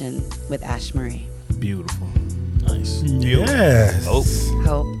motivation with Ash Marie. Beautiful. Nice. Yes.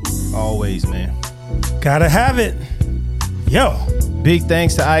 Hope. Always, man. Gotta have it. Yo. Big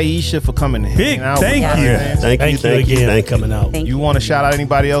thanks to Aisha for coming and hanging out. Thank with us, you. man. Thank you again for coming out. Thank You want to shout out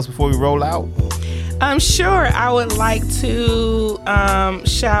anybody else before we roll out? I'm sure I would like to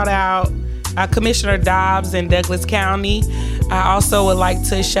shout out Commissioner Dobbs in Douglas County. I also would like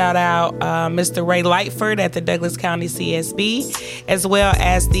to shout out Mr. Ray Lightford at the Douglas County CSB, as well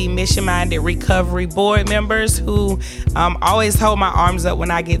as the Mission Minded Recovery Board members who always hold my arms up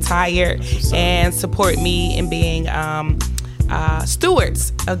when I get tired and support me in being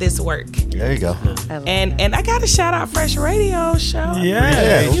stewards of this work. There you go. And I got to shout out Fresh Radio Show.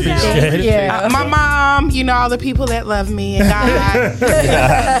 Yeah. You guys. My mom, all the people that love me, and God.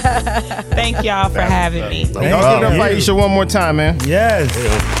 Thank y'all for having me. Y'all give it up for Aisha one more time, man. Yes.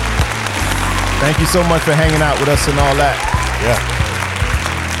 Thank you so much for hanging out with us and all that. Yeah.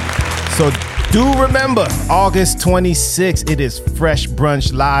 So do remember, August 26th, it is Fresh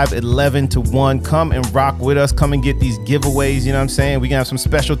Brunch Live, 11 to 1. Come and rock with us. Come and get these giveaways, you know what I'm saying? We're going to have some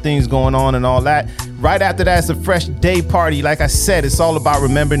special things going on and all that. Right after that, it's a Fresh Day Party. Like I said, it's all about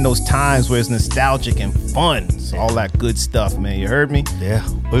remembering those times where it's nostalgic and fun. It's all that good stuff, man. You heard me? Yeah.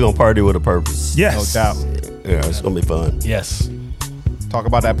 We're going to party with a purpose. Yes. No doubt. Yeah, it's going to be fun. Yes. Talk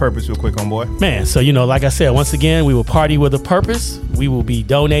about that purpose real quick, homeboy. Man, so, like I said, once again, we will party with a purpose. We will be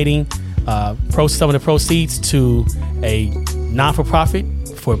donating some of the proceeds to a non-for-profit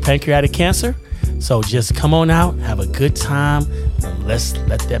for pancreatic cancer. So just come on out, have a good time, and let's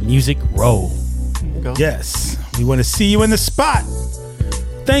let that music roll. Yes, we want to see you in the spot.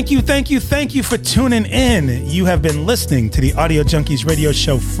 Thank you for tuning in. You have been listening to the Audio Junkeez radio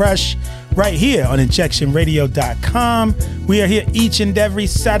show Fresh right here on injectionradio.com. We are here each and every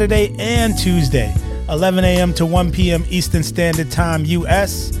Saturday and Tuesday, 11 a.m. to 1 p.m. Eastern Standard Time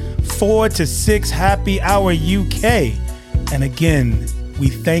US, 4 to 6 happy hour UK. And again, we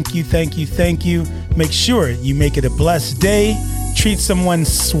thank you. Make sure you make it a blessed day. Treat someone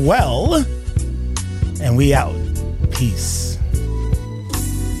swell. And we out. Peace.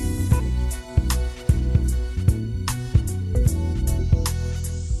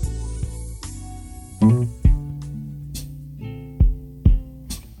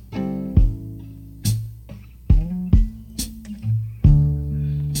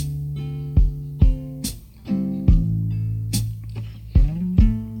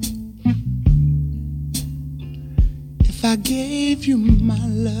 If I gave you my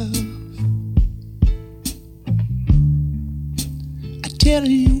love, I tell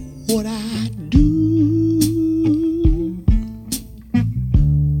you what I do.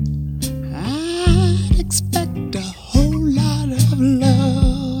 I'd expect a whole lot of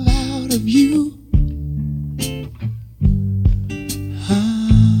love out of you.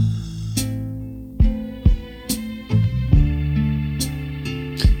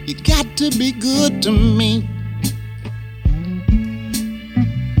 You got to be good to me.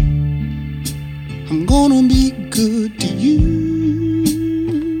 I'm gonna be good to you.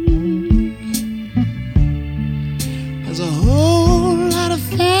 There's a whole lot of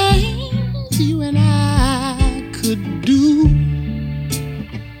things you and I could do.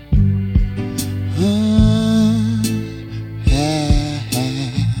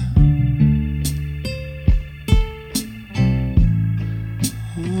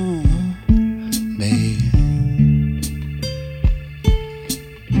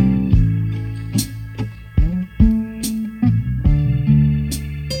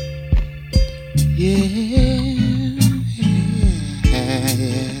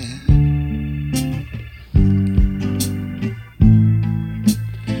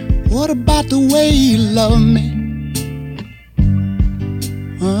 What about the way you love me?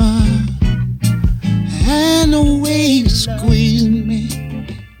 And the way you squeeze me.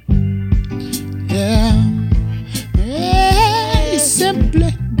 Yeah, you're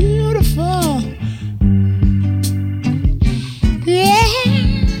simply beautiful. Yeah,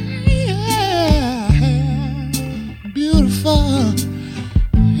 beautiful.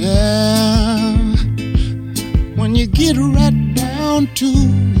 Yeah, when you get right down to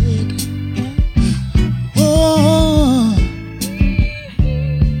it. Oh,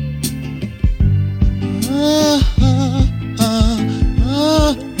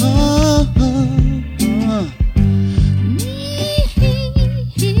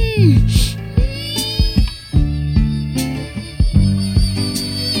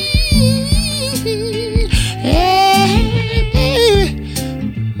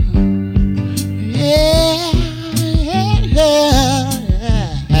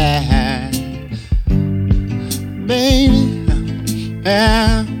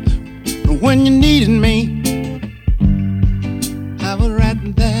 when you needed me, I was right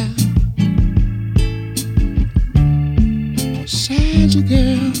there beside you,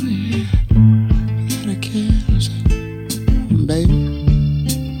 girl. Yeah. Without a care, baby,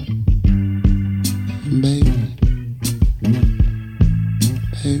 baby, baby.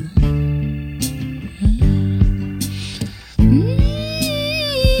 Yeah.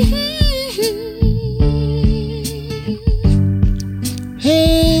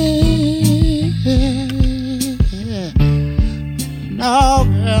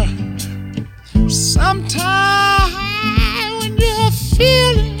 Sometimes when you're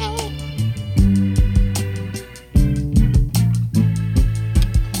feeling low,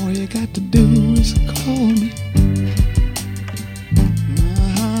 all you got to do is call me.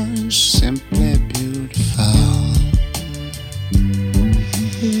 Simply beautiful.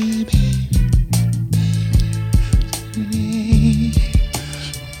 Hey, baby, baby.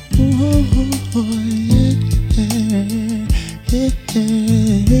 Oh, yeah,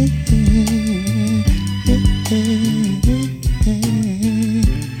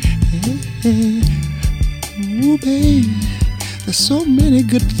 Ooh, baby, there's so many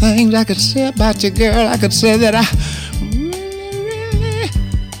good things I could say about you, girl. I could say that I